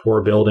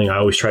rapport building. I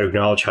always try to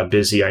acknowledge how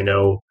busy I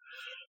know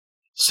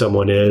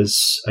someone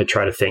is. I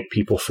try to thank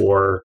people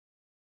for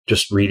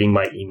just reading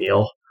my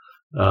email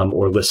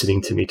or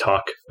listening to me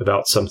talk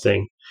about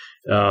something.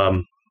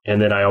 And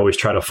then I always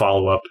try to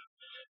follow up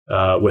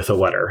with a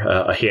letter,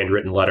 a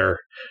handwritten letter.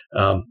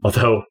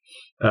 Although,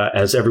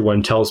 as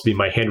everyone tells me,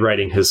 my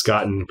handwriting has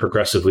gotten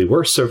progressively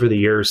worse over the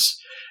years,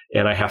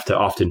 and I have to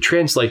often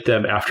translate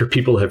them after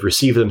people have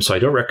received them. So I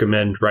don't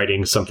recommend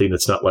writing something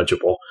that's not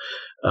legible.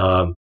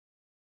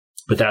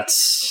 But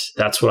that's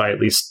what I at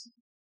least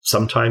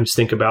sometimes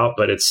think about.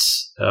 But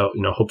it's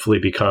hopefully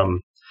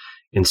become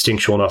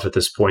instinctual enough at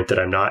this point that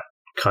I'm not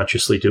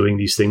consciously doing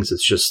these things.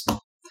 It's just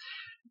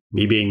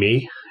me being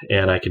me,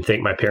 and I can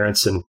thank my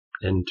parents and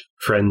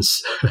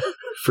friends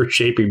for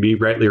shaping me,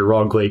 rightly or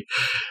wrongly,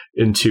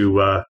 into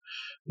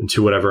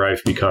whatever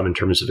I've become in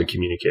terms of a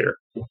communicator.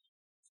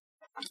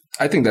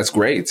 I think that's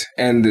great.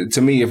 And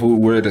to me, if we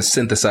were to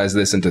synthesize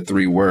this into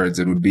 3 words,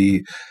 it would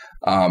be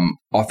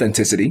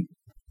authenticity.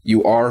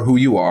 You are who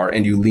you are,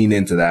 and you lean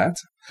into that.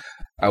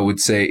 I would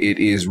say it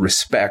is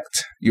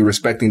respect. You're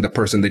respecting the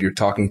person that you're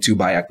talking to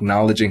by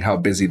acknowledging how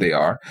busy they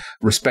are,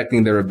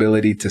 respecting their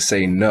ability to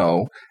say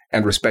no,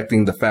 and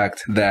respecting the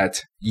fact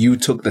that you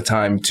took the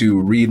time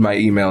to read my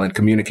email and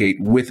communicate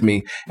with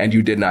me, and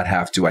you did not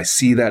have to. I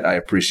see that. I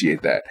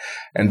appreciate that.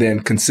 And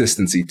then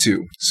consistency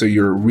too. So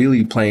you're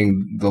really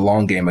playing the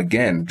long game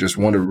again. Just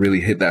want to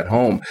really hit that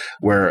home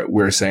where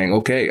we're saying,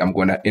 okay, I'm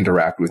going to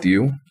interact with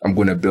you. I'm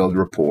going to build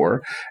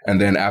rapport. And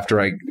then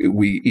after I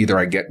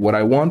get what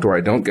I want or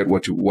I don't get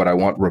what I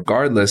want,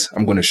 regardless,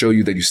 I'm going to show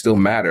you that you still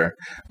matter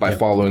by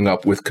following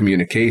up with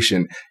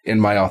communication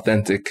in my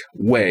authentic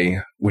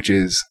way, which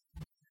is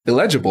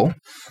illegible,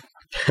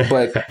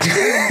 but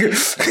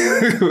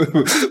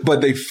but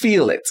they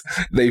feel it.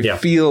 They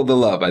feel the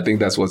love. I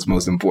think that's what's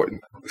most important.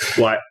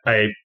 Well,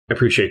 I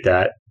appreciate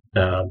that.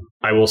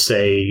 I will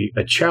say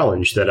a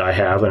challenge that I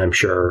have, and I'm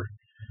sure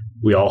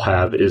we all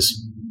have,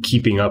 is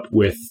keeping up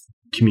with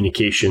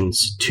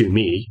communications to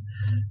me.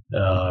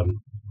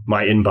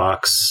 My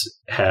inbox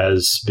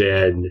has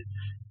been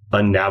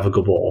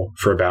unnavigable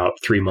for about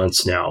 3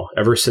 months now,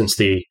 ever since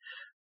the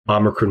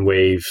Omicron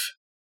wave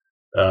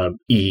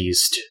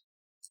eased.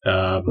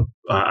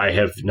 I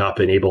have not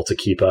been able to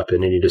keep up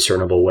in any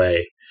discernible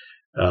way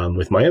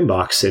with my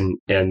inbox,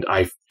 and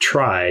I've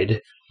tried,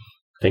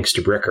 thanks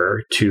to Bricker,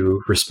 to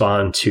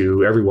respond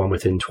to everyone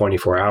within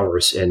 24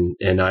 hours,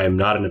 and I am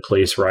not in a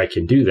place where I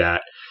can do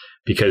that,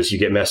 because you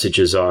get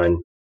messages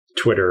on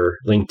Twitter,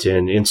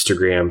 LinkedIn,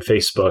 Instagram,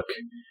 Facebook,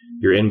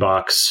 your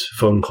inbox,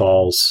 phone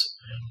calls,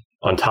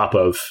 on top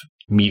of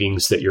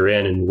meetings that you're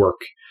in and work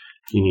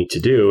you need to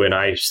do. And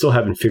I still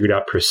haven't figured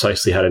out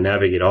precisely how to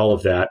navigate all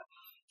of that,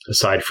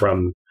 aside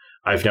from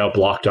I've now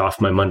blocked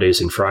off my Mondays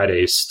and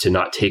Fridays to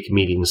not take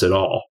meetings at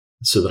all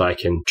so that I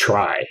can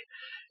try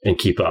and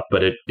keep up.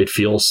 But it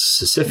feels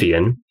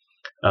Sisyphean.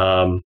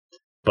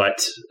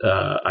 But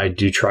I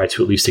do try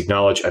to at least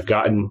acknowledge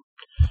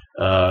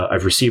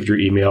I've received your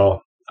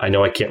email. I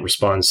know I can't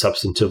respond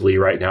substantively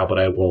right now, but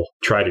I will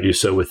try to do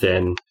so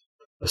within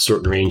a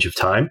certain range of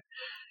time.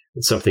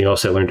 And something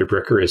else I learned at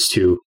Bricker is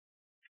to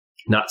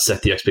not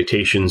set the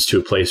expectations to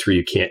a place where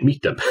you can't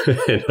meet them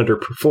and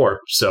underperform.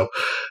 So,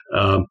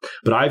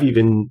 but I've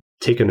even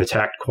taken the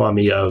tact,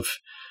 Kwame, of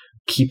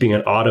keeping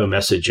an auto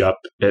message up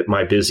at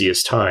my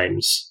busiest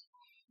times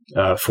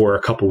for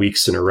a couple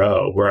weeks in a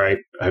row, where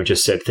I've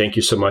just said, thank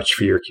you so much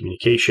for your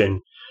communication.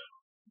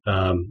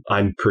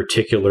 I'm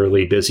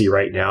particularly busy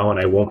right now, and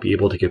I won't be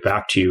able to get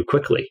back to you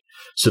quickly.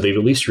 So they've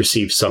at least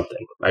received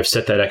something. I've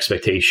set that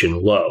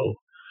expectation low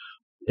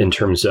in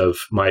terms of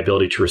my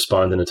ability to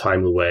respond in a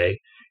timely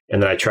way.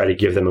 And then I try to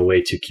give them a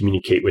way to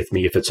communicate with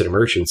me if it's an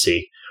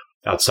emergency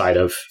outside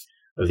of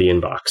the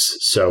inbox.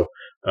 So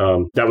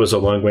that was a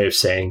long way of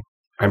saying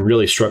I'm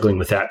really struggling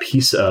with that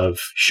piece of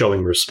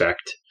showing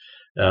respect,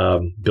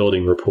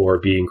 building rapport,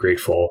 being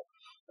grateful,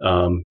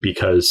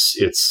 because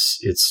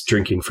it's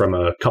drinking from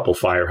a couple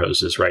fire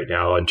hoses right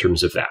now in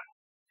terms of that.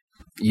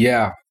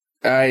 Yeah.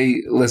 I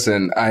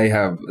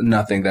have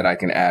nothing that I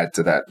can add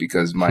to that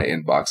because my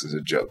inbox is a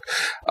joke.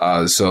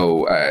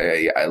 So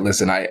I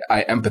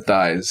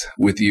empathize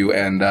with you,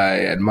 and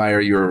I admire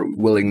your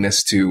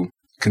willingness to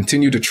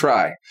continue to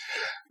try.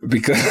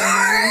 Because,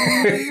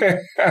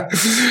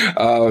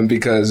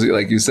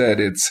 like you said,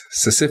 it's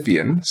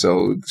Sisyphean.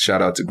 So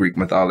shout out to Greek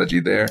mythology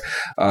there.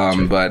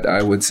 But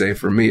I would say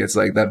for me, it's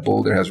like that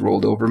boulder has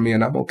rolled over me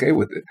and I'm okay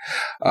with it.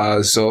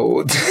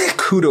 So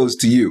kudos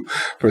to you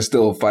for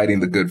still fighting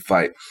the good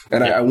fight.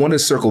 And I want to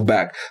circle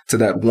back to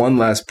that one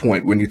last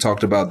point when you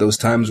talked about those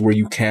times where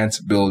you can't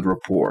build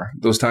rapport,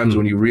 those times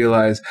when you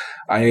realize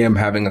I am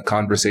having a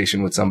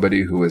conversation with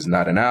somebody who is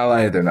not an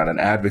ally. They're not an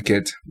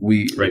advocate.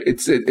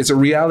 It's a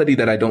reality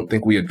that I don't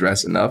think we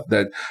address enough,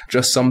 that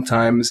just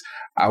sometimes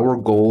our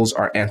goals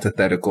are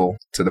antithetical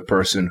to the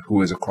person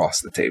who is across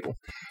the table.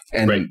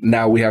 And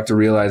now we have to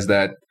realize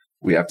that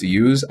we have to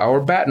use our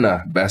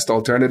BATNA, best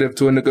alternative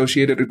to a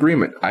negotiated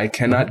agreement. I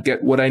cannot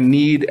get what I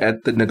need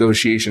at the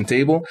negotiation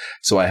table,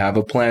 so I have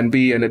a plan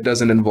B, and it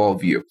doesn't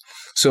involve you.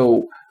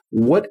 So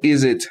what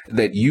is it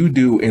that you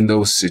do in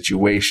those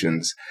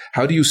situations?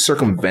 How do you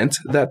circumvent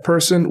that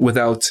person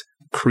without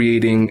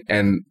creating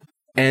an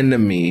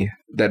enemy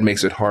that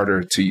makes it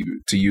harder to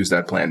use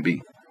that plan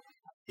B?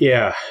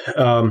 Yeah.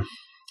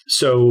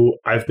 So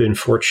I've been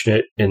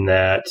fortunate in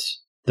that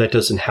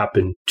doesn't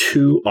happen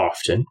too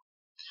often.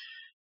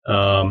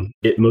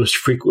 It most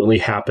frequently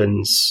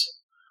happens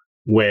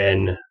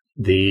when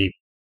the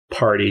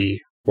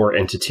party or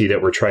entity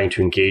that we're trying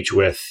to engage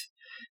with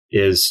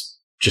is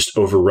just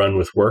overrun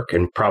with work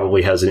and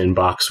probably has an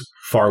inbox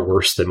far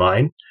worse than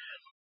mine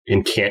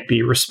and can't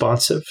be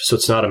responsive. So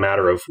it's not a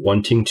matter of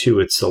wanting to,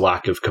 it's a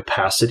lack of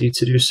capacity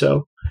to do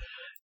so.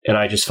 And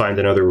I just find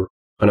another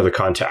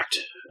contact.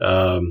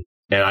 And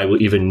I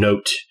will even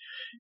note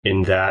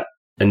in that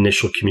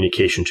initial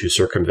communication to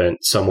circumvent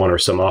someone or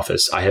some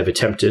office, I have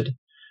attempted.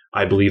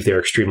 I believe they're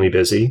extremely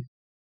busy.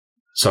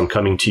 So I'm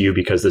coming to you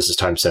because this is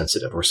time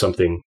sensitive or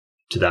something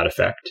to that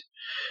effect.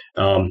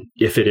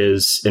 If it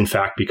is, in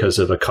fact, because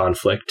of a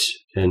conflict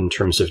in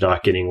terms of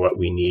not getting what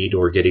we need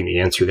or getting the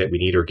answer that we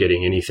need or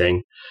getting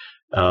anything,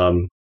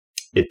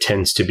 it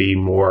tends to be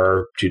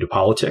more due to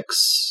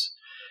politics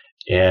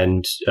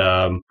and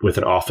with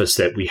an office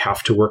that we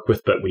have to work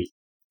with, but we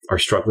are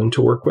struggling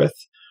to work with.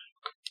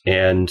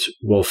 And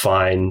we'll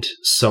find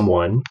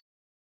someone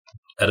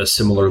at a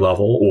similar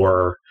level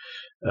or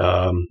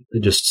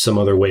just some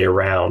other way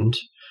around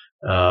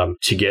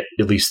to get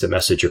at least the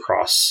message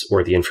across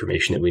or the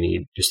information that we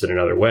need just in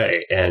another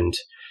way. And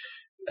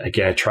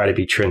again, I try to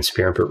be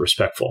transparent but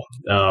respectful.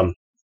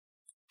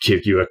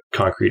 Give you a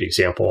concrete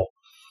example.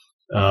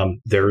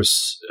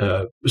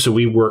 So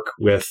we work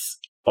with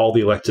all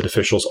the elected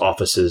officials'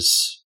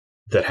 offices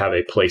that have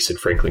a place in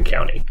Franklin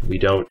County. We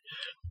don't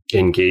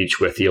engage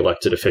with the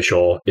elected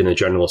official in the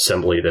General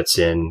Assembly that's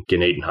in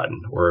Gnadenhutton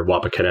or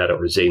Wapakoneta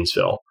or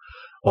Zanesville.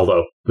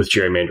 Although with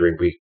gerrymandering,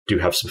 we do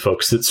have some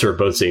folks that serve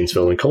both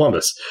Zanesville and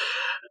Columbus.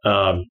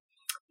 There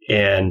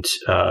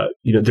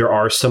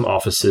are some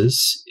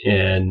offices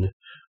in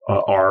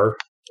our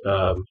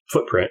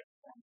footprint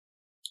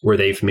where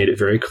they've made it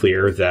very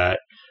clear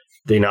that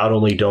they not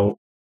only don't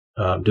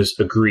just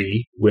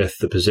agree with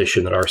the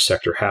position that our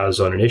sector has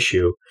on an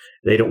issue,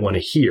 they don't want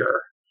to hear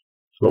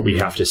what we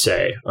have to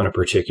say on a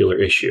particular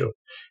issue.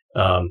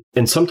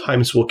 And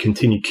sometimes we'll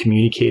continue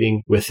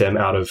communicating with them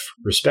out of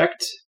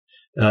respect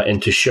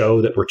and to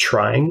show that we're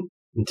trying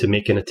and to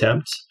make an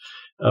attempt.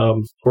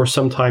 Or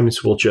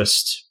sometimes we'll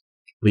just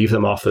leave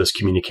them off those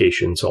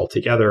communications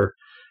altogether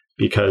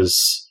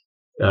because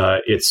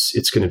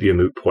it's going to be a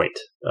moot point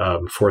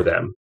for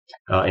them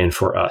and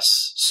for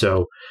us.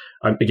 So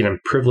I'm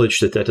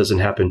privileged that doesn't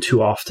happen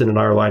too often in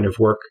our line of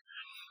work.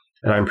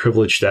 And I'm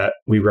privileged that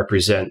we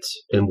represent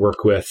and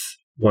work with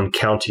one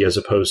county as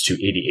opposed to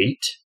 88,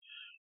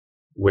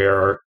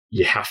 where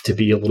you have to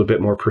be a little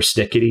bit more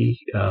persnickety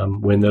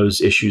when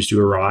those issues do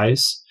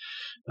arise.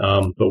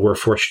 But we're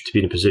fortunate to be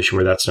in a position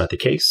where that's not the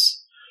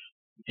case.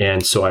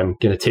 And so I'm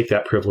going to take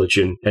that privilege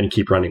and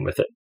keep running with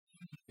it.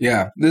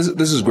 Yeah, this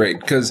is great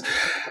because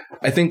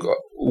I think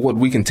what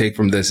we can take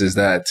from this is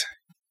that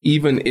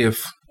even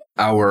if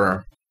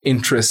our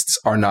interests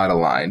are not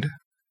aligned,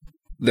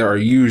 there are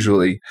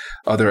usually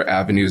other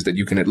avenues that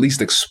you can at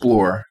least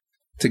explore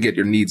to get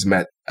your needs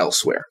met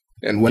elsewhere.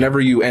 And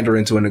whenever you enter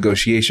into a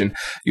negotiation,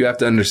 you have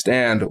to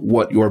understand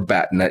what your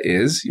BATNA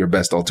is, your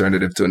best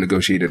alternative to a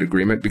negotiated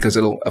agreement, because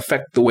it'll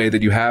affect the way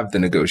that you have the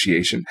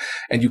negotiation.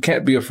 And you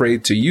can't be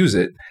afraid to use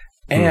it.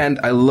 And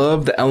I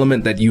love the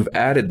element that you've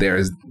added there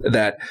is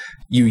that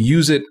you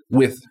use it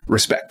with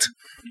respect.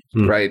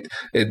 Right.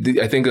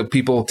 I think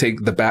people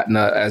take the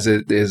BATNA as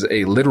it is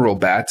a literal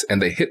bat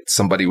and they hit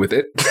somebody with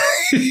it.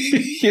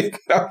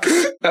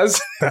 That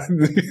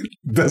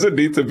doesn't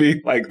need to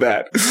be like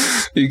that.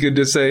 You could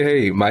just say,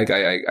 hey, Mike,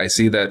 I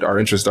see that our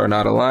interests are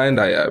not aligned.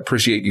 I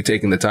appreciate you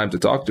taking the time to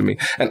talk to me.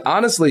 And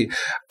honestly,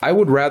 I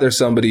would rather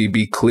somebody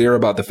be clear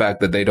about the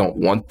fact that they don't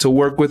want to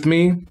work with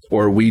me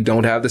or we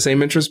don't have the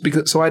same interests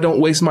so I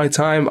don't waste my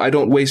time. I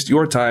don't waste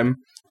your time.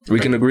 We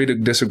can agree to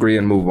disagree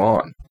and move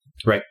on.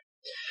 Right.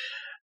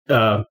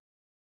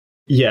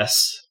 Yes,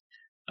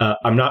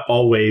 I'm not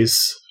always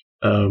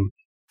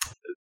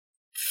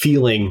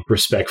feeling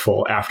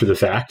respectful after the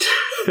fact,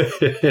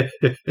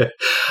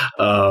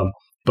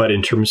 but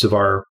in terms of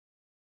our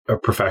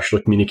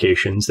professional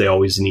communications, they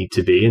always need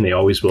to be, and they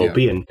always will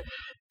be. And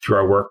through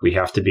our work, we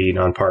have to be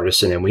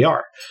nonpartisan, and we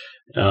are.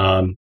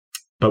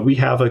 But we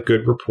have a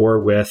good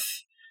rapport with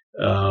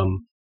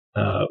all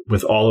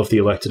of the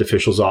elected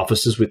officials'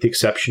 offices, with the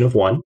exception of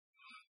one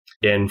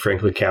in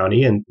Franklin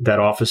County, and that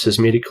office has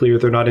made it clear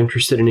they're not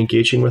interested in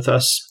engaging with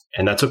us,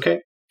 and that's okay.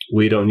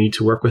 We don't need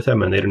to work with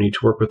them, and they don't need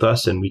to work with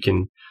us, and we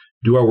can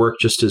do our work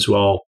just as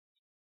well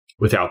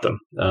without them,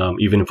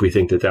 even if we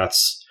think that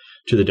that's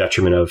to the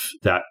detriment of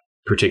that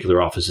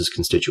particular office's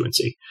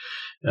constituency.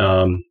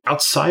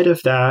 Outside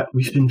of that,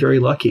 we've been very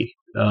lucky.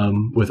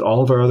 With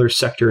all of our other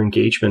sector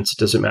engagements, it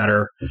doesn't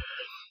matter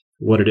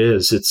what it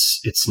is,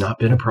 it's not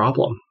been a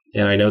problem.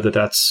 And I know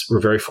that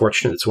we're very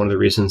fortunate. It's one of the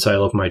reasons I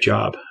love my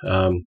job.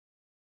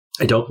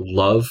 I don't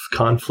love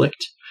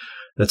conflict.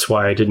 That's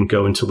why I didn't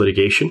go into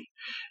litigation.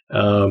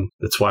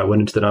 That's why I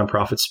went into the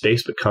nonprofit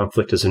space, but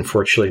conflict is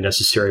unfortunately a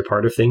necessary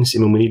part of things.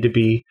 And when we need to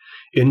be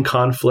in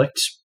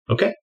conflict,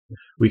 okay,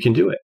 we can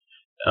do it.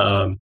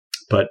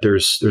 But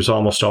there's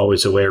almost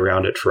always a way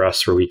around it for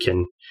us where we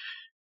can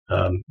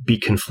be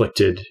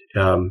conflicted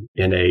in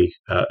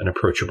an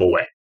approachable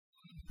way.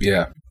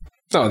 Yeah.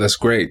 Oh, that's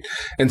great.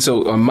 And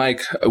so,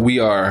 Mike, we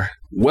are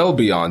well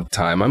beyond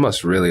time. I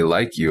must really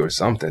like you or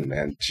something,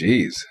 man.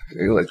 Jeez.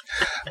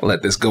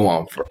 Let this go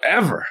on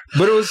forever.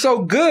 But it was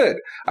so good.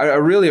 I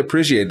really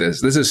appreciate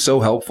this. This is so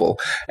helpful.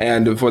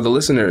 And for the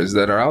listeners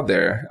that are out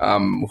there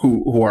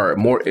who are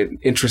more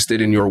interested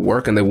in your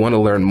work and they want to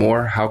learn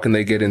more, how can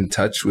they get in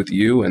touch with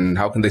you and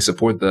how can they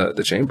support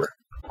the Chamber?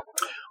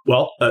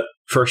 Well,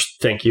 first,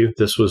 thank you.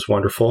 This was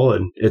wonderful.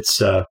 And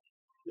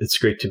it's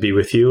great to be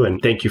with you,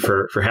 and thank you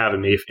for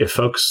having me. If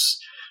folks,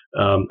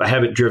 I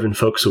haven't driven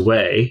folks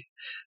away,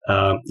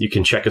 you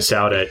can check us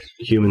out at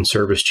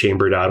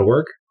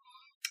humanservicechamber.org.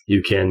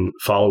 You can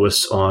follow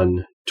us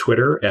on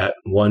Twitter at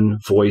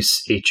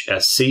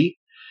OneVoiceHSC,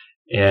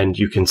 and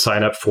you can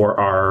sign up for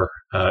our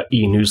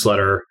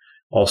e-newsletter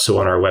also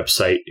on our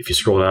website. If you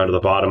scroll down to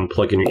the bottom,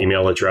 plug in your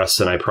email address,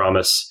 and I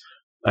promise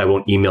I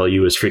won't email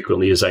you as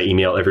frequently as I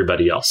email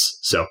everybody else.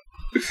 So.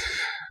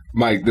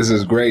 Mike, this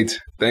is great.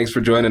 Thanks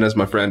for joining us,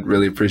 my friend.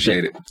 Really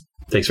appreciate it.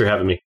 Thanks for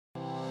having me.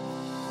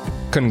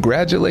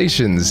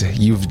 Congratulations!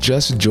 You've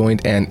just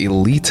joined an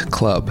elite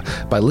club.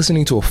 By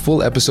listening to a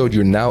full episode,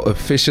 you're now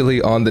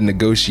officially on the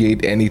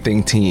Negotiate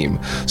Anything team.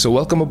 So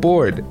welcome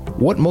aboard.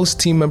 What most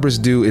team members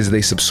do is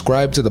they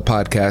subscribe to the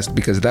podcast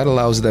because that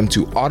allows them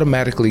to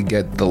automatically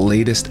get the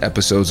latest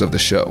episodes of the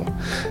show.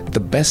 The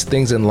best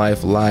things in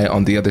life lie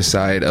on the other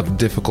side of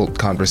difficult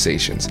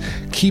conversations.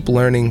 Keep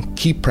learning,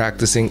 keep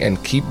practicing,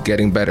 and keep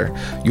getting better.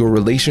 Your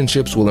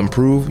relationships will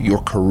improve,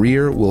 your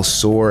career will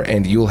soar,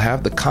 and you'll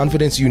have the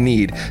confidence you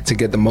need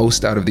to get the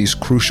most out of these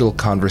crucial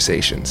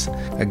conversations.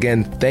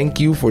 Again,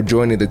 thank you for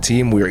joining the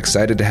team. We're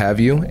excited to have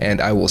you,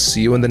 and I will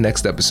see you in the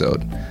next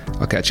episode.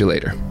 I'll catch you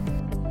later.